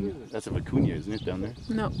 vicuña. That's a vicuña, isn't it, down there?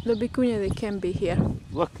 No, the vicuña they can be here.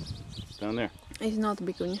 Look, down there. It's not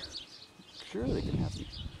vicuña. Sure, they can have me.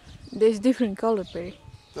 There's different color, Perry.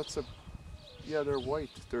 That's a. Yeah, they're white.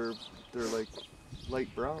 They're like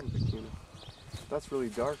light brown vicuña. That's really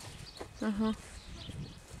dark. Uh-huh.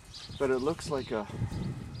 But it looks like a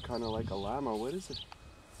kind of like a llama. What is it?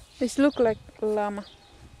 It look like llama.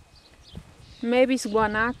 Maybe it's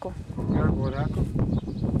guanaco, Guanaco?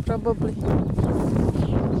 probably.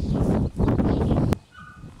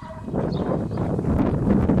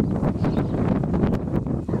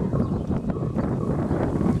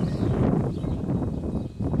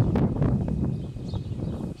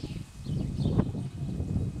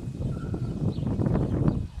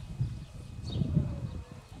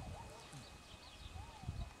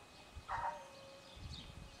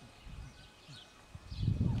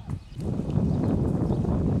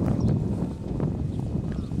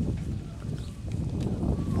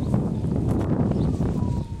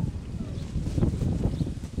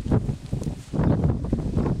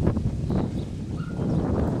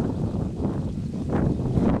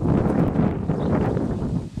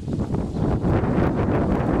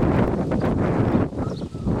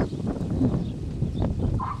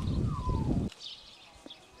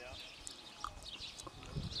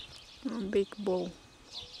 Big bowl.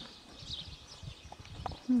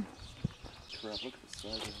 Crap, look at the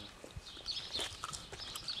size of it.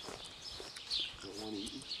 Got one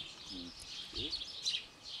eaten.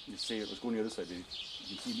 You say it. Let's go on the other side, baby.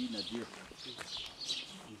 You can see him eating that deer.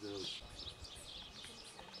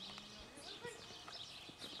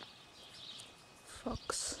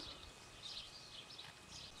 Fox.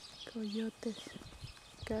 Coyotes.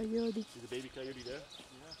 Coyote. See the baby coyote there?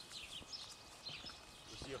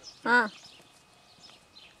 Yeah. Ah.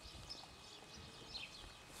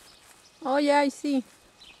 Oh yeah, I see.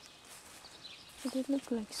 But it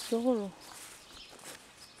looks like sorrel.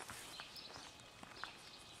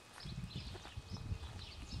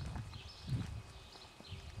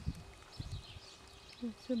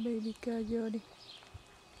 It's a baby coyote.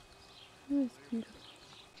 That's beautiful.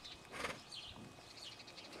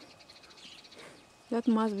 That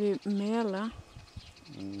must be male, huh?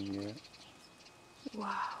 Yeah.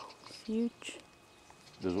 Wow, it's huge.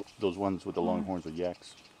 Those ones with the long horns are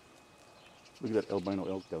yaks. Look at that albino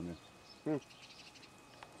elk down there.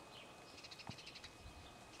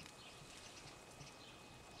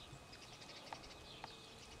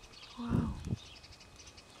 Wow.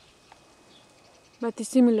 But it's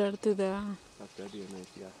similar to the... That'd be a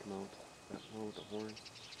nice yak mount. That one with the horns.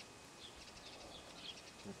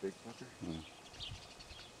 That big fucker.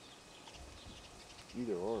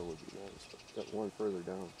 Either or would be nice, but that one further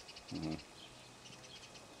down.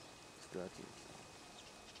 Scratchy.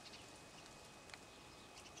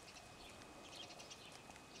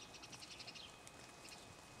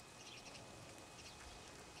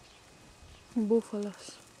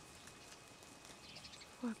 Buffaloes.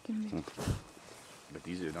 Fucking big. But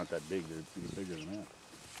these are not that big. They're pretty bigger than that.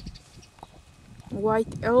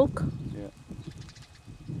 White elk. Yeah.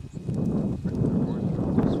 Horns are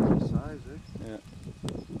almost the same size, eh? Yeah.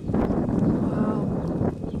 Wow.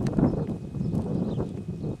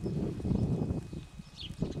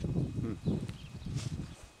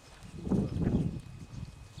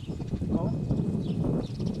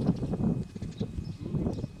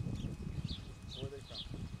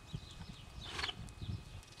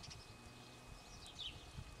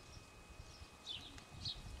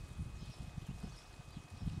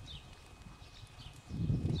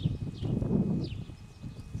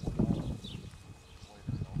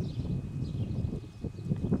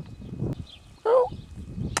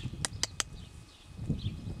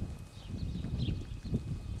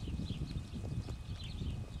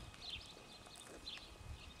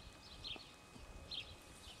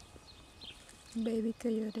 Baby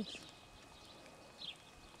coyotes.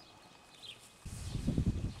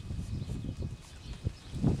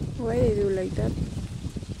 Why they do like that?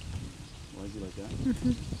 Why is he like that?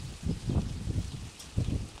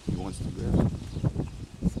 He wants to grass.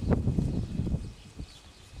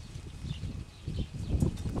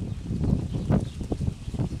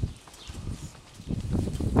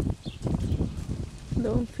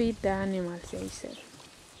 Don't feed the animals, they said.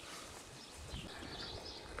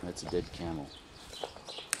 That's a dead camel.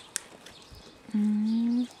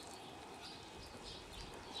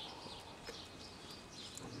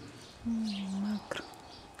 Macro.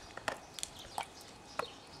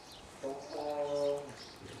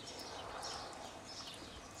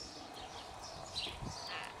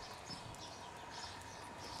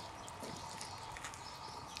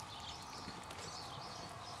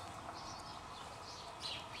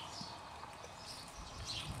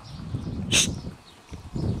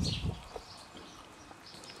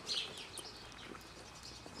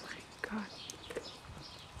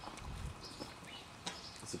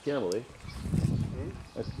 It's a camel, eh?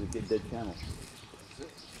 That's the dead camel.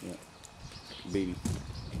 Yeah. Baby.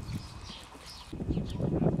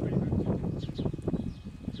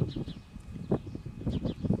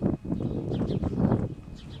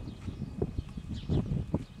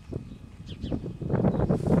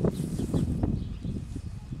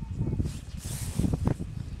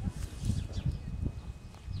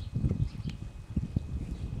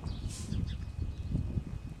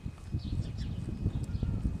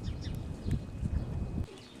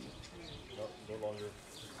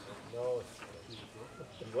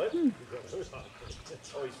 What?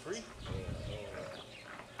 Oh, he's free?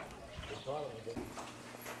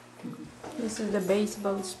 This is the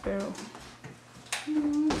baseball sparrow.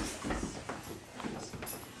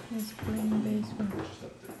 He's playing baseball.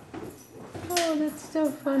 Oh, that's so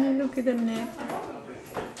funny. Look at the neck.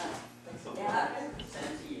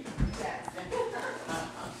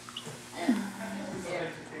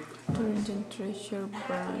 Turgid Treasure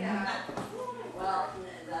Brand.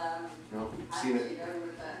 No, seen it.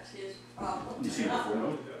 You seen it before?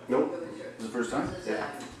 No? Nope. This is the first time? Yeah.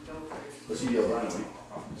 Let's see the albino.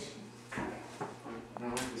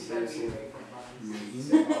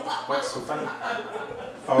 What's so funny?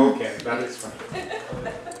 Oh, okay, that is funny.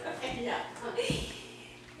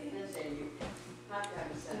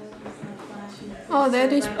 Oh,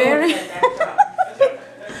 that is Perry.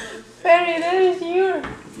 Perry, that is you.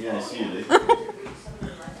 Yeah, I see it.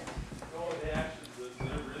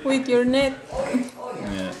 With your net.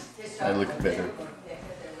 Yeah, I look better.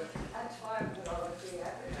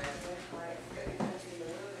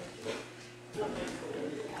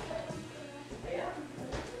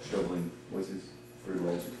 Shoveling, what's his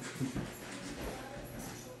fertilizer?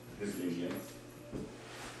 His name, yeah.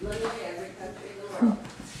 Literally every country in the world.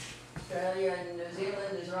 Australia and New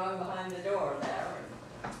Zealand is wrong behind the door there.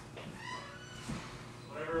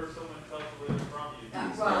 Whenever someone tells you where they're from, you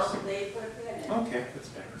Well, they put a pin in. Okay, that's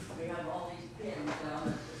better. We have all these pins down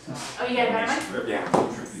at the side. Oh, you got that one? Yeah.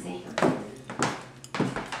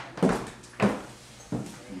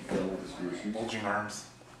 bulging arms.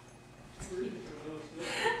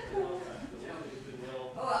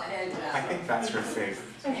 Oh, and, I think that's her fave.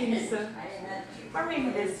 I think so. Or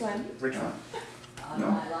maybe this one. Which one? on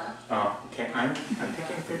my lunch. Oh, okay. I'm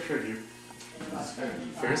taking a picture of you.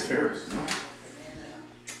 Fair is fair.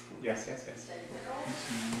 Yes, yes, yes.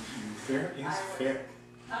 Fair is fair.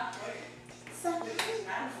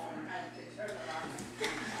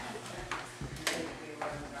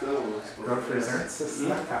 Go for desserts.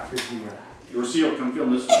 Snack after dinner. Rocio, come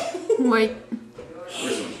film this one. Wait.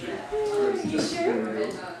 This one's good. You sure?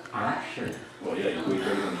 I'm sure. Well, yeah, you wait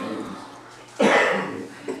better than the other ones.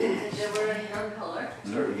 Since they were in your color,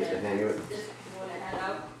 Never get the hang of it. just want to head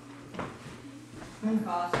out.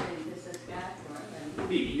 Across into Saskatchewan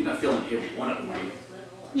Hey, you're not filming every one of them, are you? and this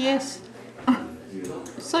little one. Yes.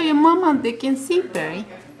 So your mama, they can see, Barry.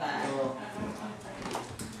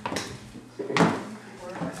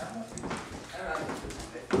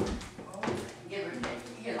 Give or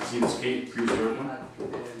take, you know. See this Kate Cruise Jordan one?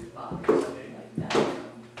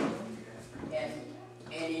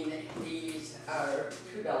 And these are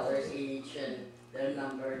 $2 each, and they're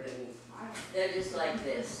numbered, and they're just like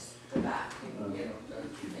this, the back, you know, so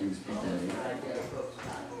it's the idea of books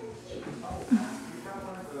back.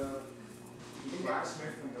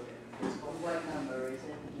 What number is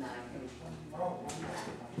it? 9.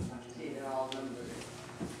 See, they're all numbered.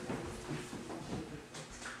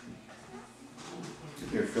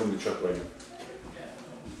 Here, film the truck right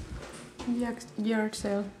now. Yard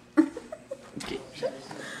sale.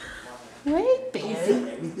 Wait, Barry.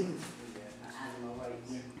 Animal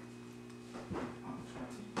rights.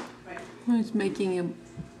 Who's making a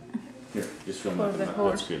Here, just film For that. the That's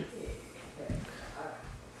horse. good.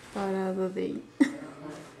 parado de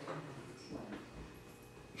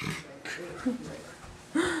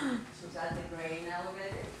Is that the grain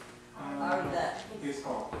elevator? Or the,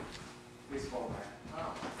 Baseball. Baseball bat.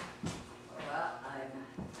 oh, well, I'm,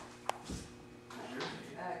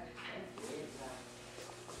 actually,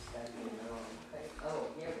 studying the wrong place. Oh,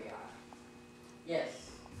 here we are. Yes,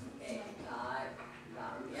 okay,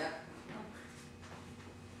 down, yep.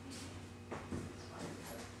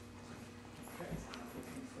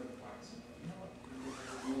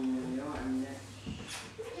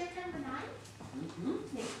 September 9th?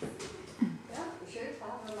 Yeah, we should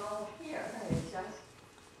have them all here, it's just,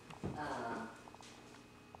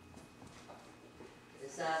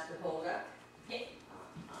 is that the holdup? Yeah.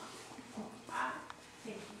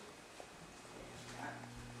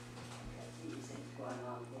 These things going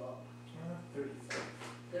on, well,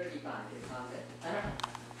 35 you found it.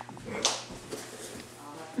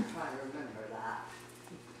 I'll have to try and remember that.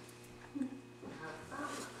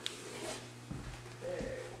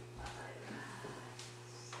 35.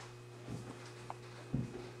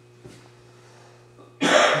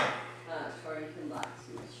 Torrington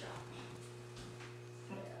Blacksmith Shop.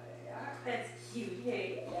 That's cute,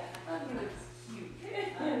 hey? Yeah. That's cute.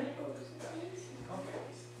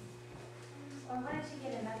 Well, why don't you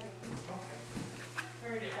get another one? For,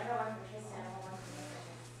 I don't want for Tristan, I want one for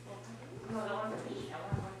Nicholas. No, I don't want for me, I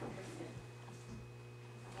want one for Tristan.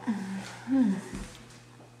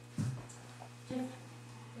 Jim,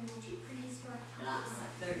 would you please write?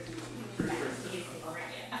 13.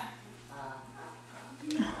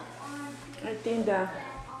 I think the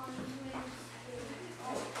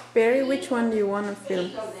Barry, which one do you want to film?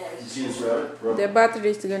 You see this rabbit? The battery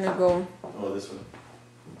is gonna go. Oh, this one.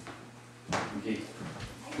 Okay.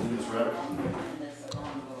 See this rabbit?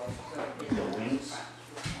 The wings.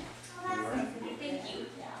 Thank you.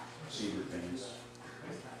 Zebra things.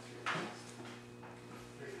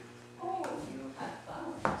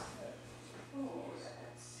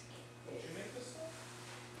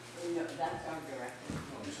 No, that's our director.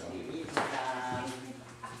 He's,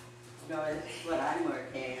 no, it's what I'm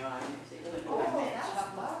working on. See, look at my bench.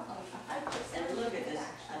 And look at this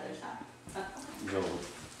other side. Go.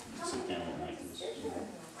 Sit down and I can just.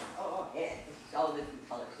 Oh, yeah, it's all different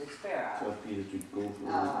colors. It's fair. Tell Peter to go for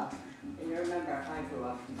And you remember, I grew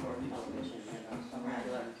up before television, you know, so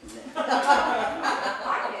I learned from this. I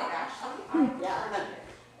did, actually. Yeah.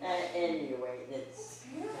 Anyway, it's,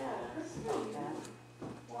 okay.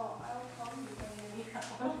 Well, I'll call you when you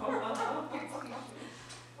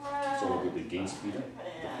So we'll go against Peter.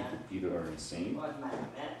 Yeah. Peter are insane. One minute,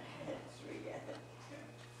 it's read.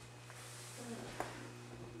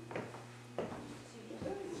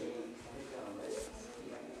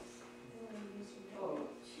 Oh,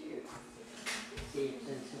 shoot. See,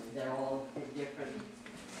 since they're all different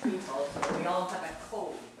people, so we all have a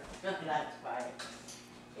code. That's why.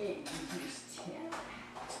 8 use 10.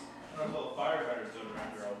 Our little firefighters don't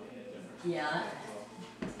remember all the different. Yeah.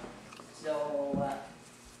 So,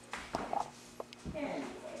 anyway,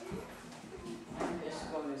 I'm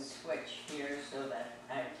just going to switch here so that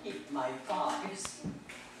I keep my focus.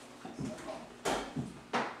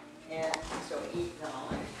 And so $8 use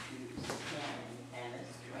and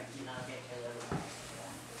it's $20 nugget a little.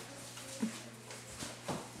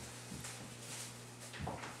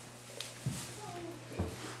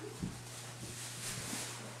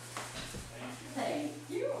 Thank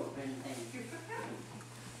you, and thank you for coming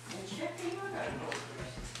and checking out our brokers.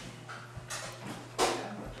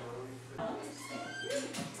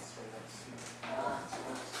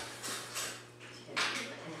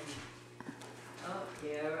 Oh,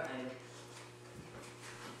 here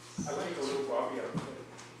I like the little Bobby outfit.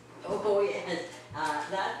 oh yes,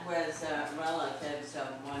 that was relatives of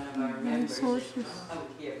one of our members horses. out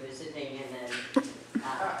here visiting and then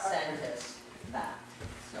sent us that.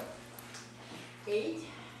 So 8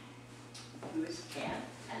 use 10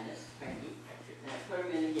 and it's 20. And I put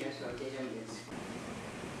them in here so they don't get squeezed.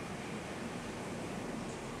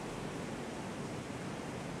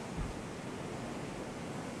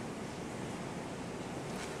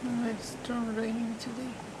 It's strong raining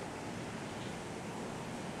today.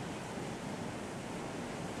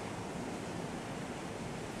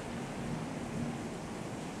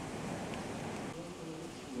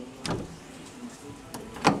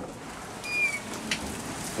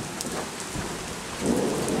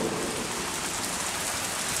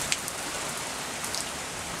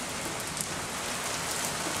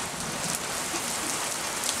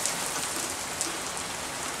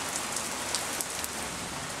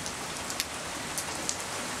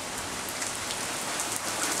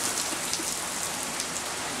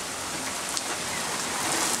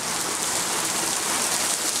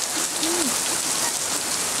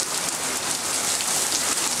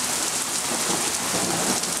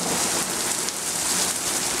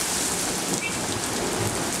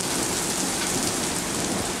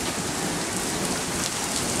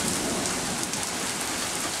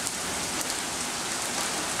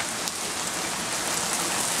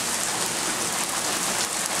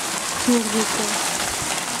 Here we go.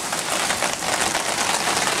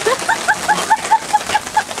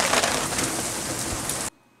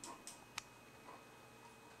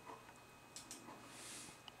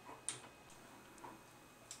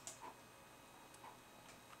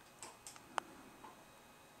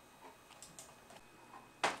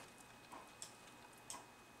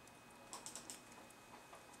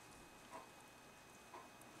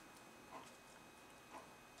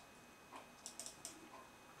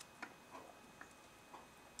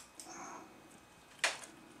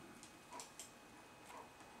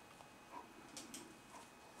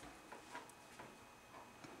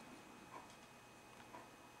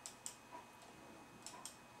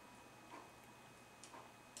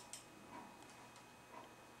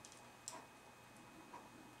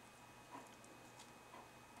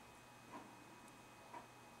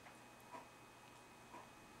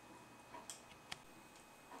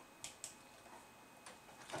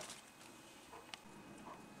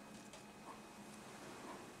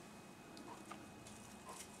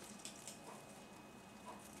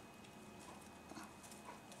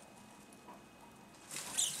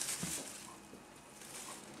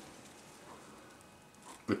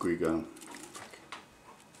 Look where you got him.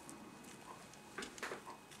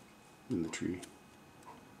 In the tree.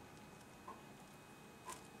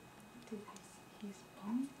 His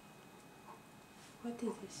bone? What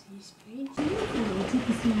is this? His page? took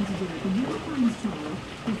the stand today at the New York Times trial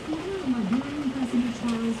for former Liberian President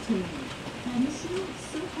Charles Taylor. An issue of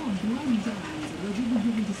so-called blood diamonds allegedly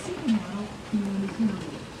given to supermodel Naomi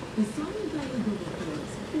Campbell. The Simon Baylor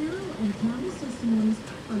reports federal and county testimonies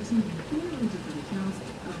are two very different accounts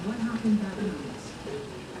of what happened that night.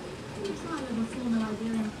 The trial of a former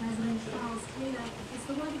Liberian President Charles Taylor is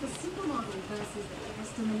the word of a supermodel versus the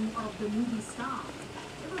testimony of the movie star.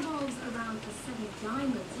 It revolves around a set of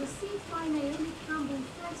diamonds received by Naomi Campbell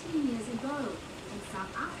 13 years ago in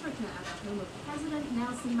South Africa at the home of President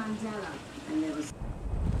Nelson Mandela. And there was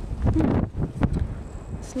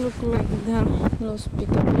This look like the Los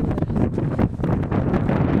Picapiedras.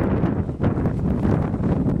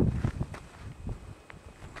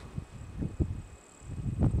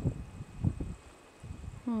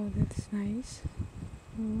 Oh, that's nice.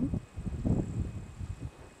 Oh,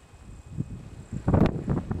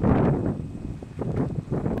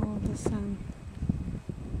 the sun.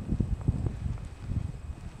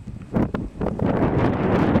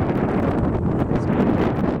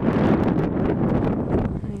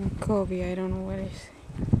 And Kobe, I don't know what it is.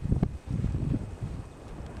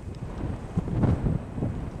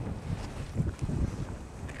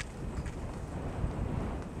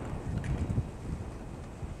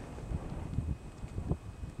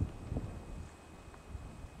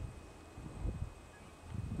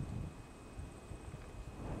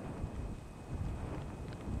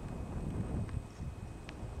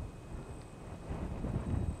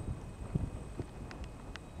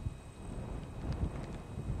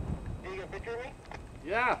 picture of me?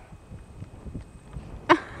 Yeah.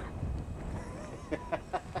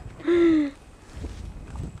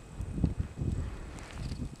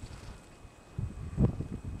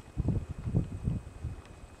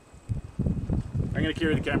 I'm gonna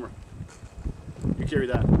carry the camera. You carry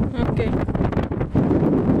that. Okay.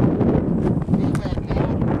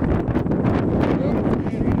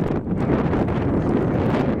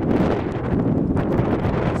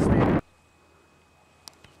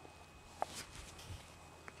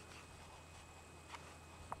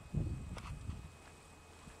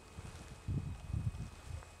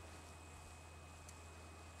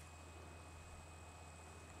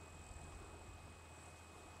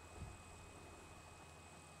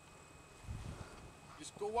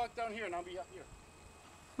 Just go walk down here and I'll be up here.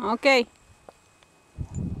 Okay.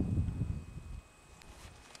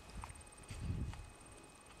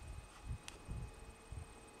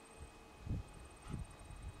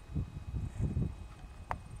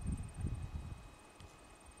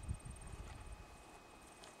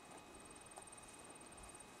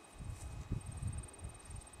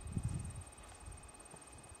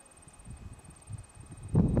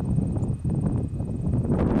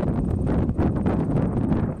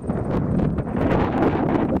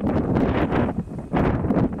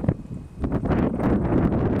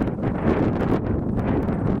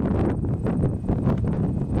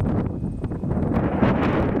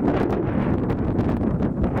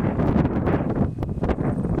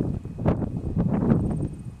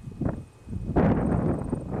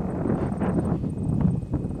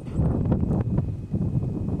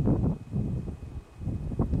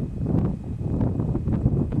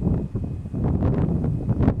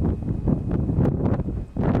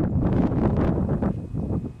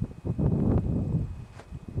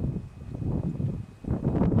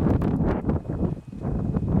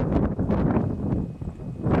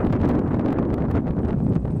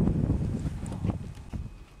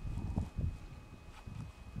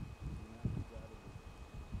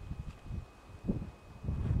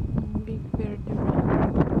 Big vertebra.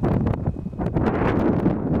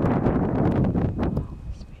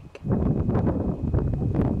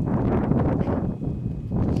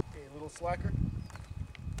 Okay, little slacker.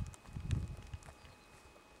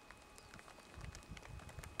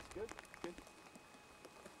 Good, good.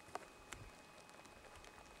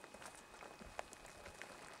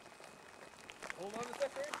 Hold on a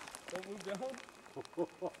second. Don't move down.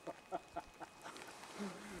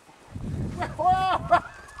 Wow!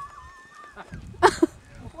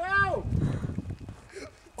 Wow!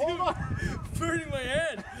 Hold on! Burning my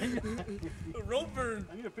head. A rope burn.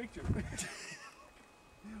 I need a picture.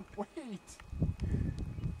 Wait!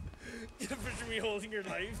 Get a picture of me holding your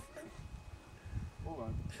knife. Hold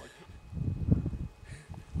on.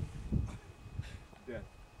 Death.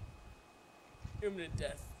 Imminent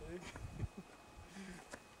death.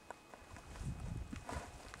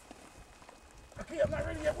 Okay, I'm not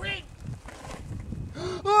ready yet. Wait!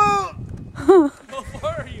 Oh! How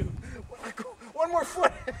far are you? One more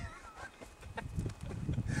foot.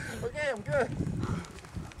 Okay, I'm good.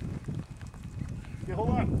 Okay, hold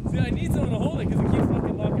on. See, I need someone to hold it because it keeps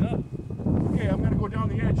fucking locking up. Okay, I'm gonna go down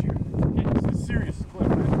the edge here. Okay, this is serious, Cliff,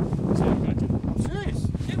 right? I'm serious.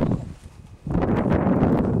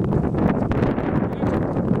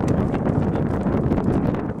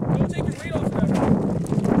 Don't take your weight off that.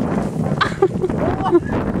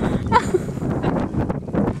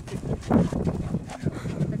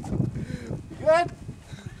 Good?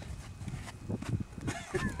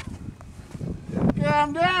 Yeah,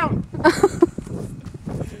 I'm down.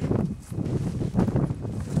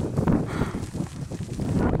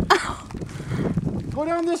 Go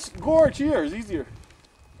down this gorge here, it's easier.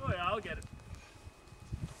 Oh yeah, I'll get it.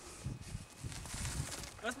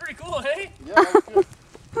 That's pretty cool, hey? Yeah, that's good.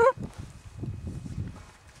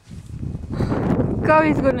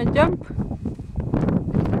 Kobe's gonna jump.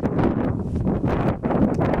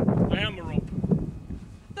 I am a rope.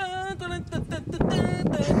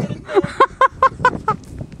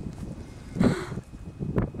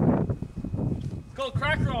 It's called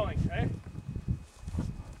crack crawling, eh?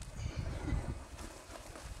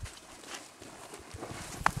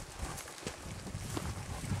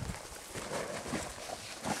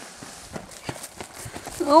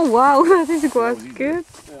 Oh wow, this was good.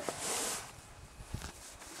 Yeah.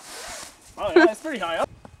 Oh yeah, it's pretty high up.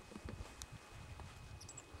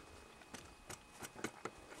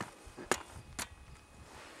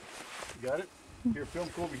 You got it? Here, film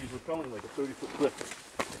Kobe, he's rappelling like a 30-foot cliff.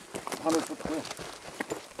 100-foot cliff.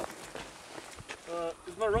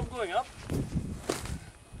 Is my rope going up?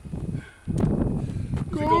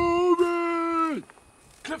 Kobe!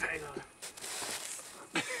 Cliffhanger!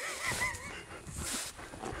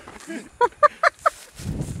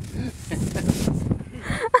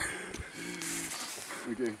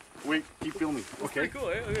 Okay. Wait, keep filming. That's Okay. pretty cool,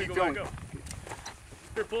 eh? I'm gonna Keep go back going. up.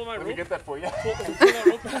 Here, pull my Let rope. me get that for you. Pull that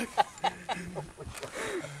rope back.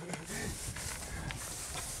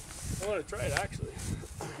 I want to try it actually.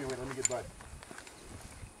 Okay, wait, let me get back.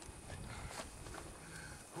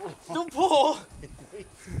 Don't pull!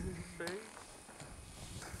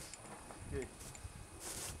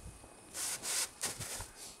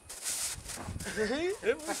 Okay.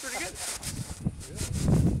 It was pretty good.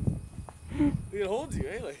 It holds you,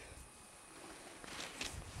 eh? Like,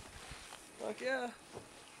 fuck yeah.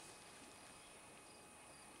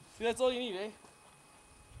 See, that's all you need, eh?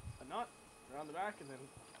 A knot around the back and then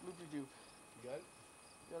loop your jupe. You got it?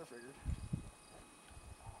 Got it figured.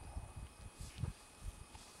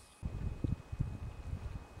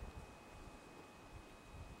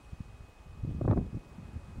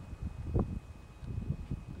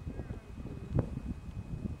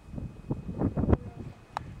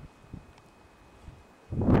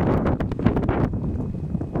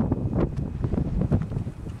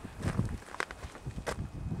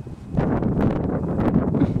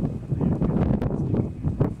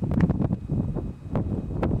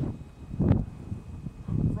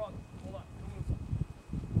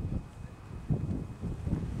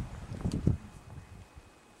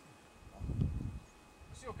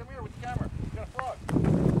 Come here with the camera. You got a frog.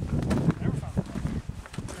 Never found a frog.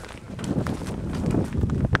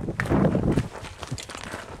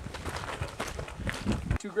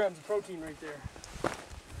 2 grams of protein right there.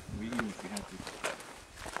 We eat if we have to.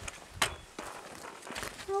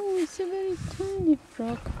 Oh, it's a very tiny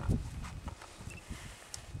frog.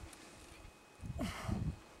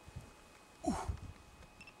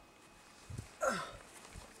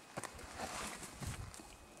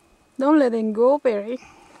 Don't let him go, Barry.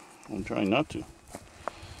 I'm trying not to.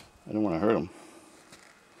 I don't want to hurt him.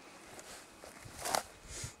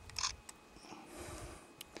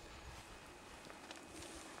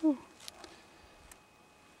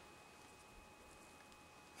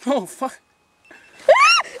 Oh, fuck.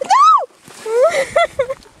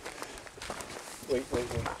 Wait.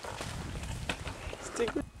 Stick.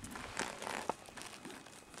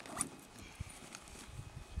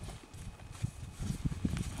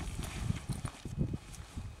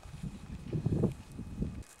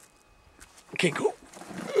 Okay, go.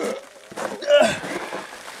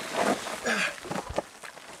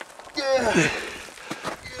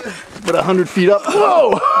 About 100 feet up.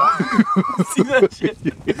 Whoa! See that shit?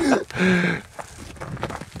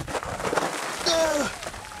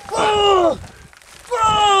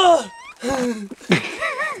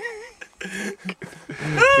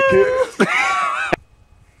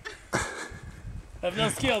 I've now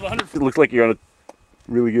scaled 100 feet. It looks like you're on it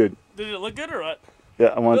really good. Did it look good or what?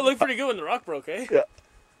 Yeah, I'm on. It looked pretty good when the rock broke, eh? Yeah.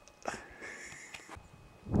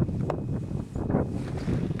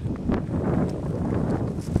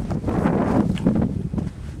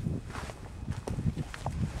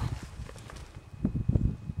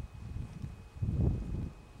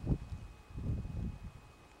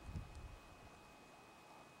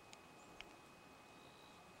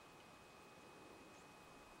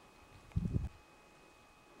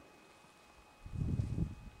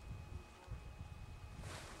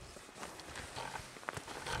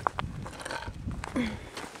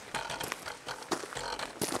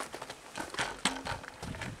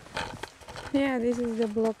 Yeah, this is the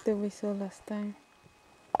block that we saw last time.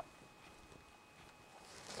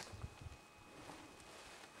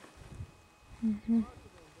 Mm-hmm.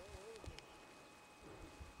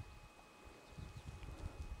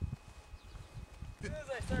 As soon as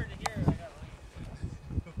I started to hear it, I got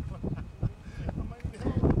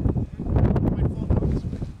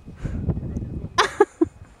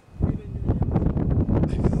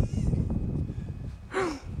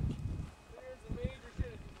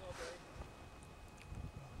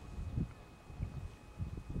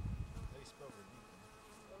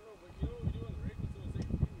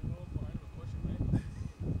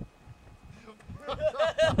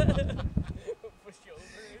push you over.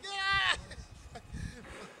 Yeah!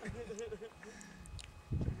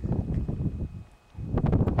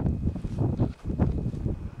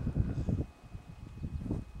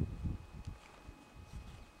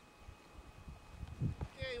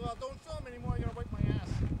 Okay, well, don't film anymore. You're gonna wipe my ass.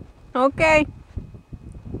 Okay.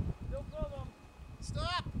 Don't film them.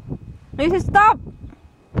 Stop! He said stop.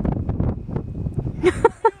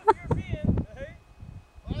 European, hey?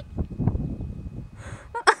 What?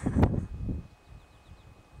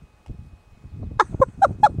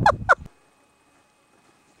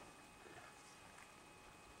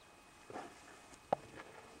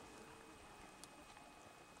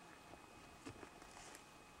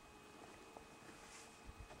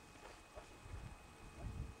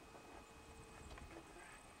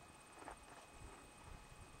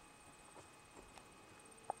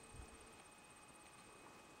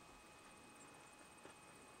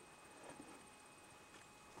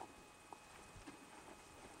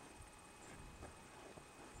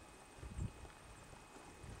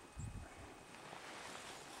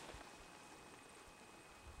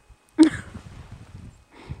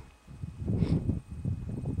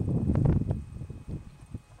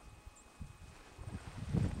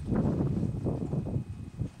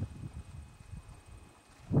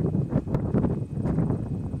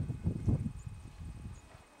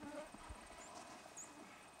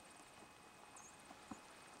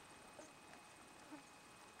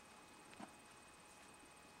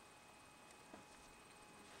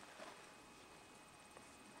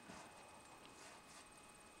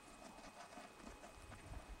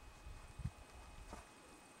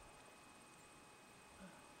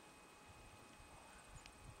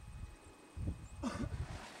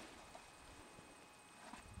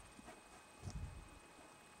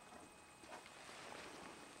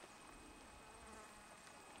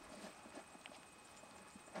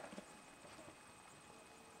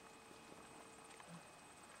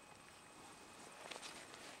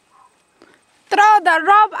 the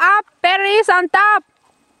rope up. Perry's on top.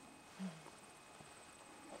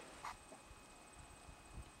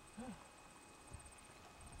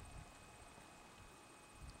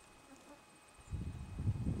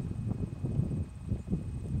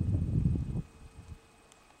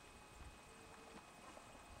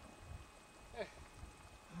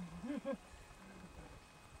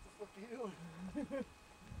 What are you doing?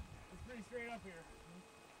 It's pretty straight up here.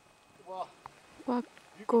 Well,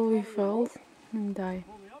 Chloe fell and died.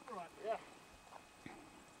 Pull me up or what? yeah.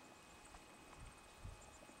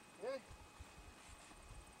 Okay.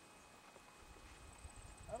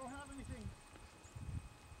 I don't have anything.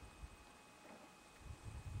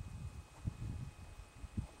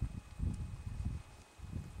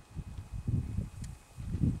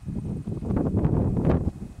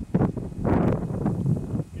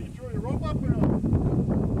 Can you throw your rope up or no?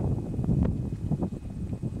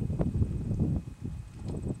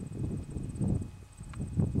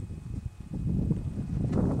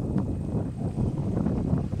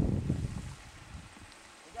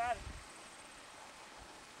 We got it.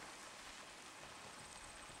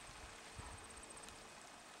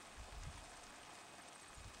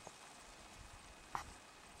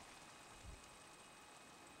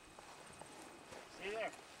 Stay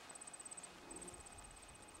there.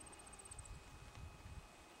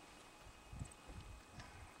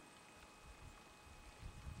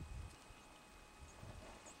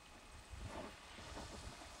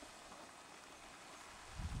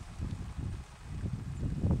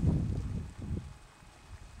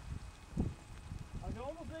 I can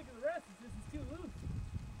almost make the rest, it's just it's too loose.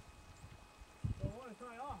 So I want to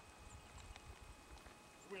try off.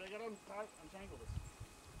 Wait, I gotta untangle this.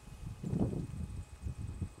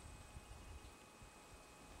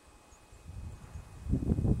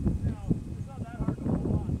 Now, it's not that hard to hold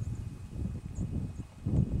on.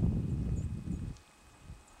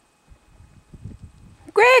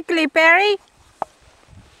 Quickly, Perry.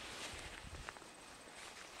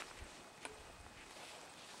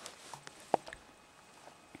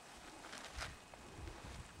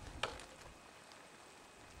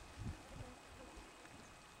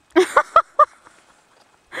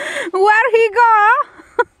 Where he go?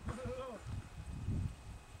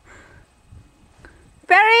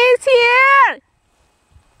 Perry is here.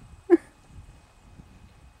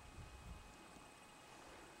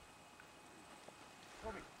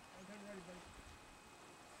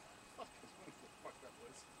 Fuck that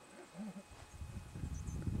was.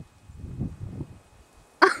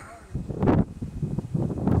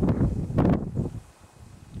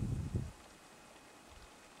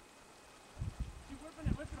 Keep whipping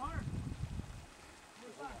it hard.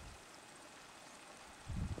 Whip back.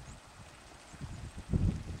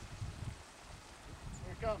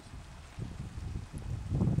 Here it comes.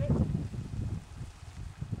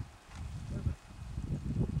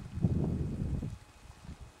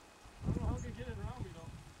 I don't know how I can get it around me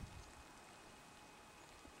though.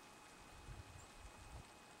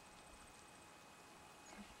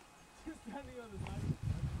 Just standing on the side.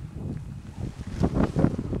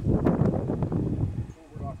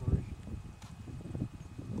 Forward operation.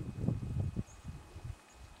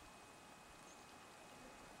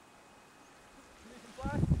 Give me some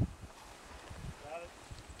slack. Got it.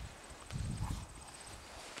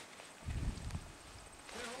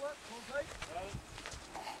 Okay, hold up, hold tight. Got it.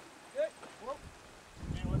 Okay, whoop.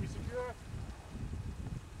 Can you let me secure it?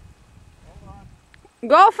 Hold on.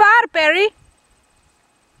 Go far, Perry.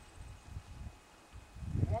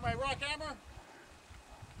 You want my rock hammer?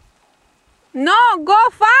 No, go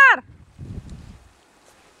far.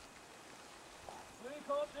 Let me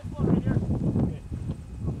call up this one right here. Okay.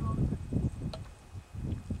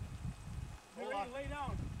 Get ready to lay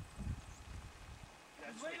down.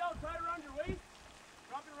 Just lay down, tie it around your waist.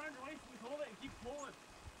 Drop it around your waist and hold it and keep pulling.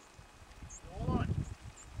 Hold on.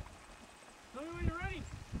 Tell me when you're ready.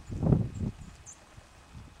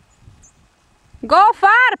 Go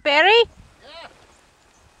far, Perry. Yeah.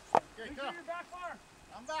 Okay, Make sure come. you're back far.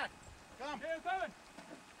 I'm back. Come. Okay, I'm coming.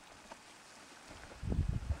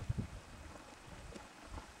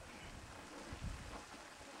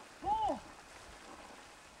 Pull.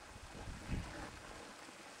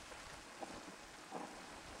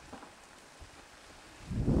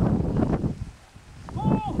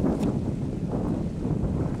 Pull.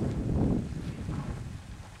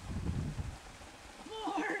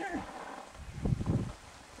 Pull harder.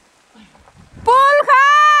 Pull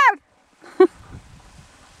hard.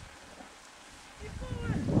 Keep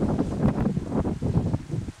pulling.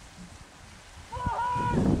 Pull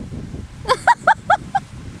hard.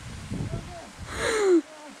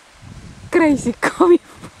 Crazy Kobe.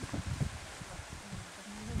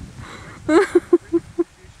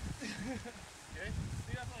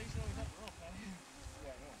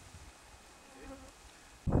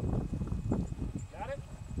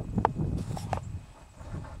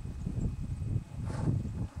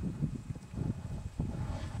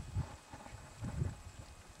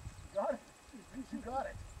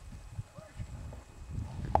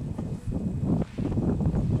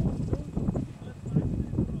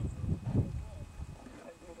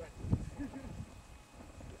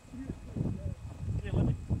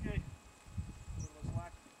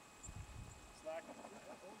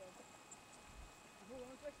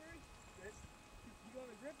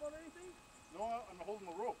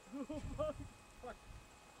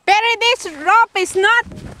 This rope is not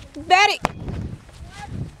very...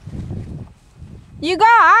 You go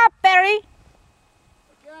up, Perry.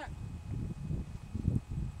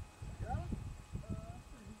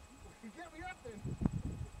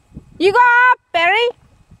 You go up, Perry.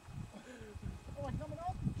 Oh, I'm coming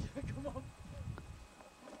up? Come on.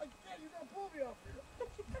 I can't, you gotta pull me up here.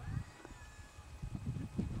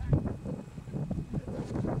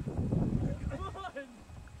 Come on.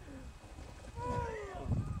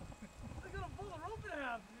 I gotta pull the rope in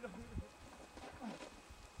half. You know?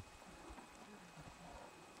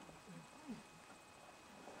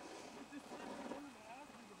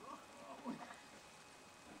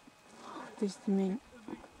 This is mean.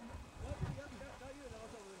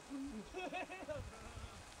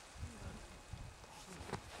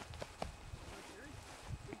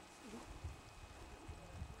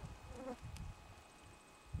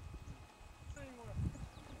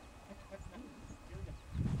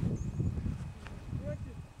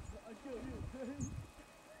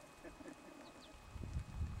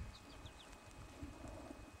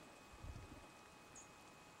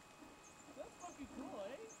 That's fucking cool,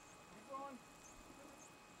 eh? Keep going.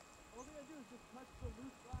 All they gotta do is just touch the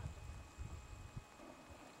loose rock.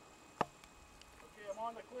 Okay, I'm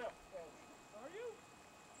on the cliff. Are you?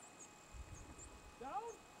 Down?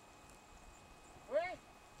 Wait!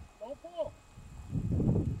 Don't pull!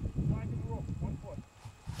 Back in the rope. 1 foot.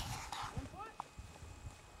 1 foot?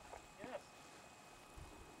 Yes.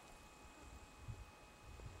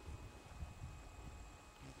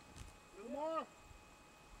 A little more.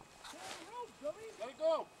 Pull the rope, dummy! Let it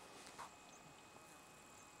go.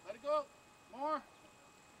 Let it go. More.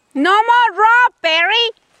 No more rope,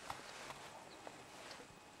 Perry.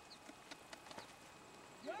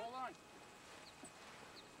 Hold on.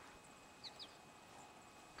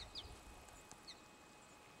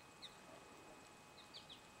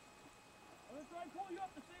 I'm gonna try and pull you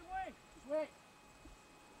up the same way. Just wait.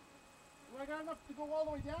 Do I got enough to go all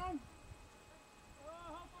the way down?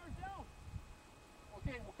 How far down?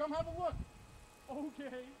 Okay, well come have a look.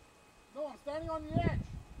 Okay. No, I'm standing on the edge.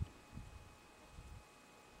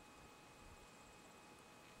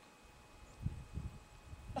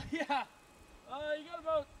 Yeah. You got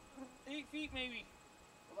about 8 feet maybe.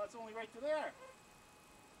 Well, that's only right to there.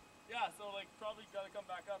 Yeah, so like probably gotta come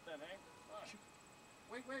back up then, eh?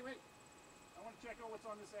 Wait. I want to check out what's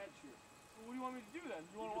on this edge here. Well, what do you want me to do then?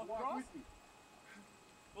 You want to walk across? With me.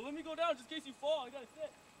 Well, let me go down just in case you fall. I gotta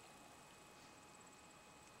sit.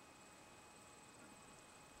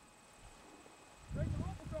 Break the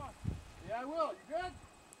rope across. Yeah, I will. You good?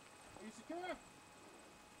 Are you secure?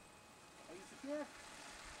 Are you secure?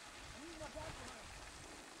 I'm using my back behind.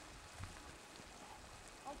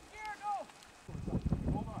 I'm scared, no!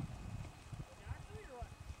 Hold on. Actually, or what?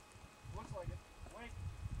 Looks like it. Wait.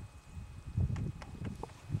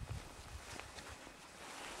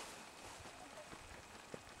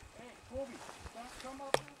 Hey, Kobe, come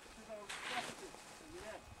up to the precipice.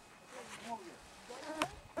 Yeah. Come over here.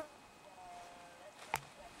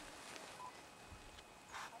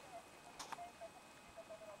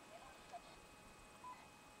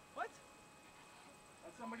 What?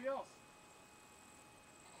 That's somebody else.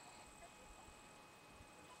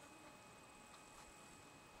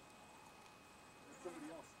 That's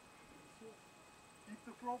somebody else. Keep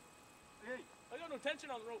the rope. Hey, I got no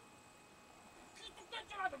tension on the rope. Keep the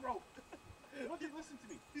tension on the rope. Look, listen to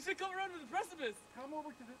me. You said come around to the precipice. Come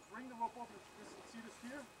over to this. Bring the rope over. See this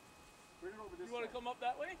here? Bring it over this way. You want to come up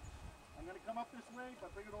that way? I'm going to come up this way,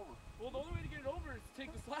 but bring it over. Well, the only way to get it over is to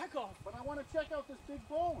take the slack off. But I want to check out this big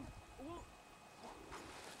bone. Well,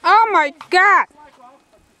 Oh my God. slack off.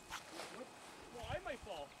 Well, I might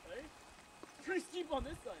fall, right? It's pretty steep on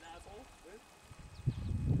this side, asshole.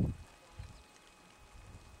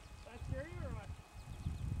 That's scary or what?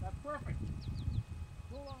 That's perfect.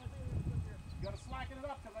 Hold on, I think we're going to here. You got to slacken it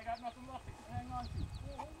up because I got nothing left to hang on to.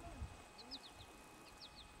 Yeah, hold on.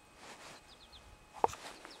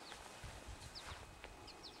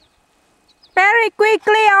 Perry,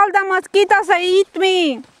 quickly, all the mosquitoes eat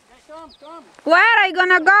me. Okay, come. Where are I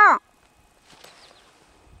gonna go?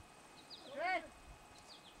 Okay.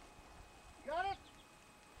 Got it?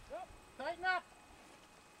 Yep. Tighten up.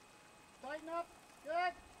 Tighten up.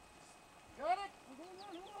 Good. Got it? Hold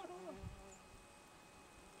on.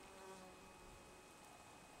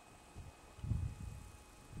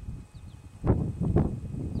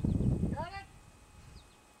 Got it?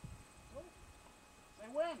 Say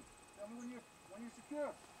when. Tell me when you're secure.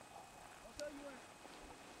 I'll tell you when.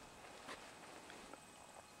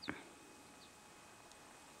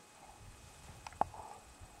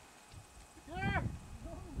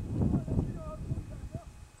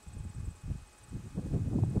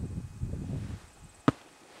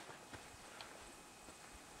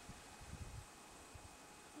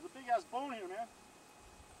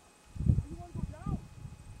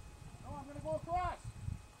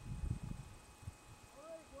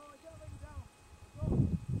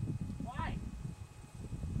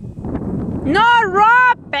 No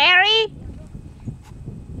rope, Barry.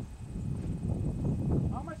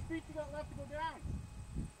 How much feet you got left to go down?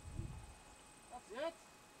 That's it?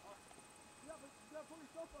 Yeah, but you gotta pull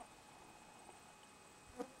yourself up.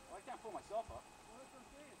 Well, I can't pull myself up. Well, that's what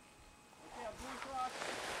I'm saying. Okay, I'm doing cross.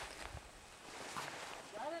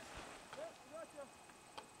 Got it? Yep, I got you.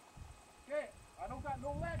 Okay, I don't got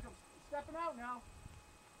no ledge. I'm stepping out now.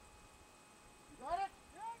 You got it?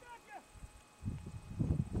 Yeah, I got you.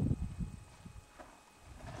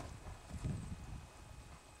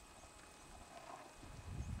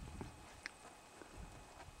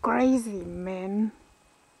 Crazy, man.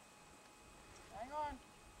 Hang on.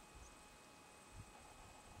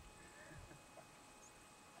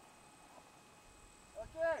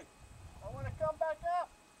 Okay, I want to come back up.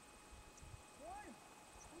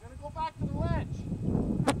 I'm going to go back to the ledge.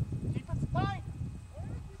 Keep it tight.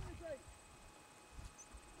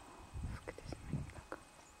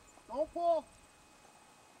 Don't pull.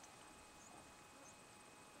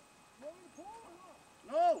 You want me to pull or not?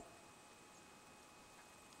 No.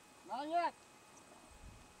 Not yet.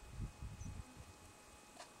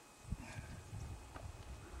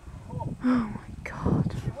 Oh my God.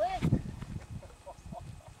 Wait.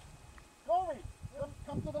 Goldie,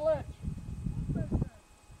 come to the ledge.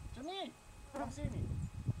 Janine, come see me.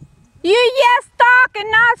 You just talk and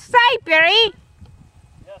not say, Barry.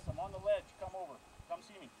 Yes, I'm on the ledge. Come over. Come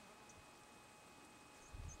see me.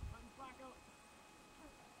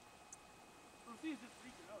 He's just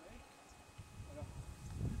freaking out, eh?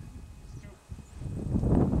 It's too.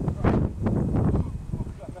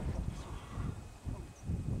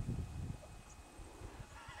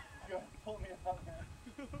 You gotta pull me out, man.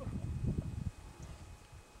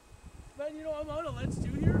 Man, you know I'm on a ledge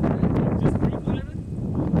too here. Just free climbing.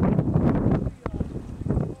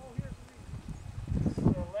 Oh, here's me. This is a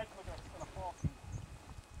ledge with a fall.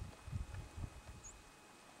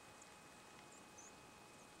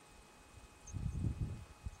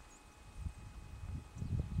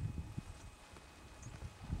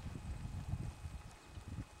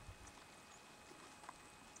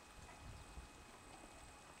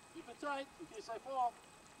 Keep it tight in case I fall.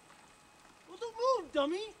 Well, don't move,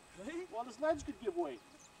 dummy. Well, this ledge could give way.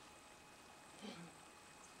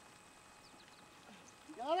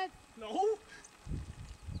 You got it? No.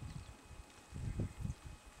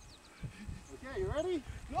 Okay, you ready?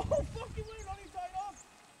 No, fucking wait, not even tied up.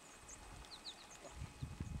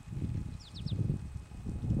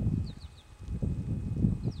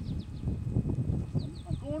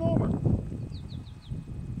 I'm going over.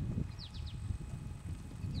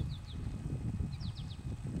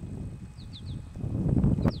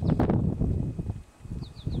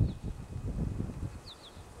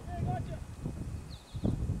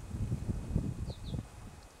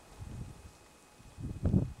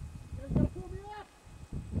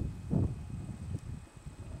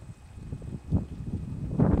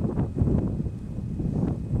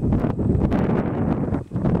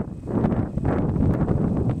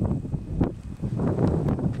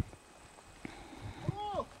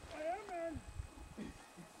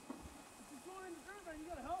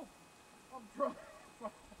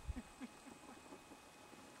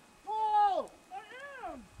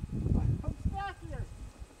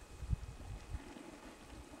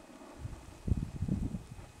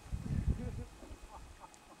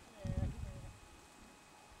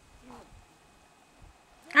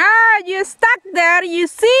 You stuck there. You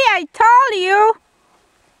see, I told you.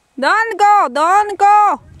 Don't go, don't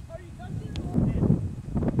go.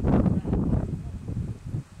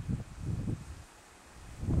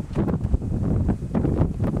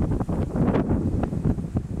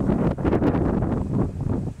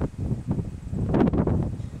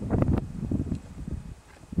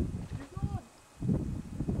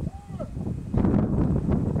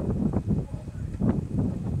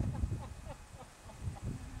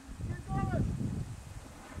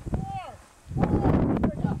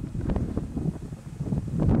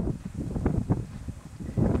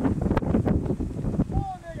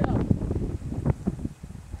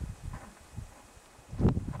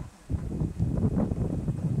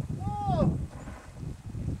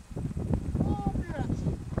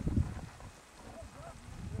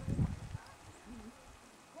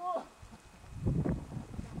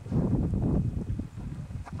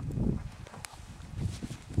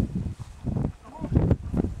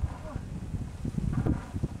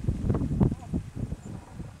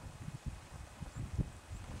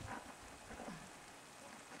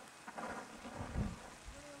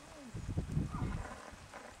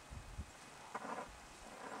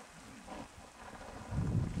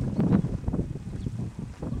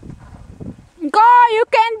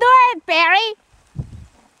 can do it, Perry.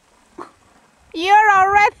 You're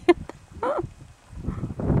already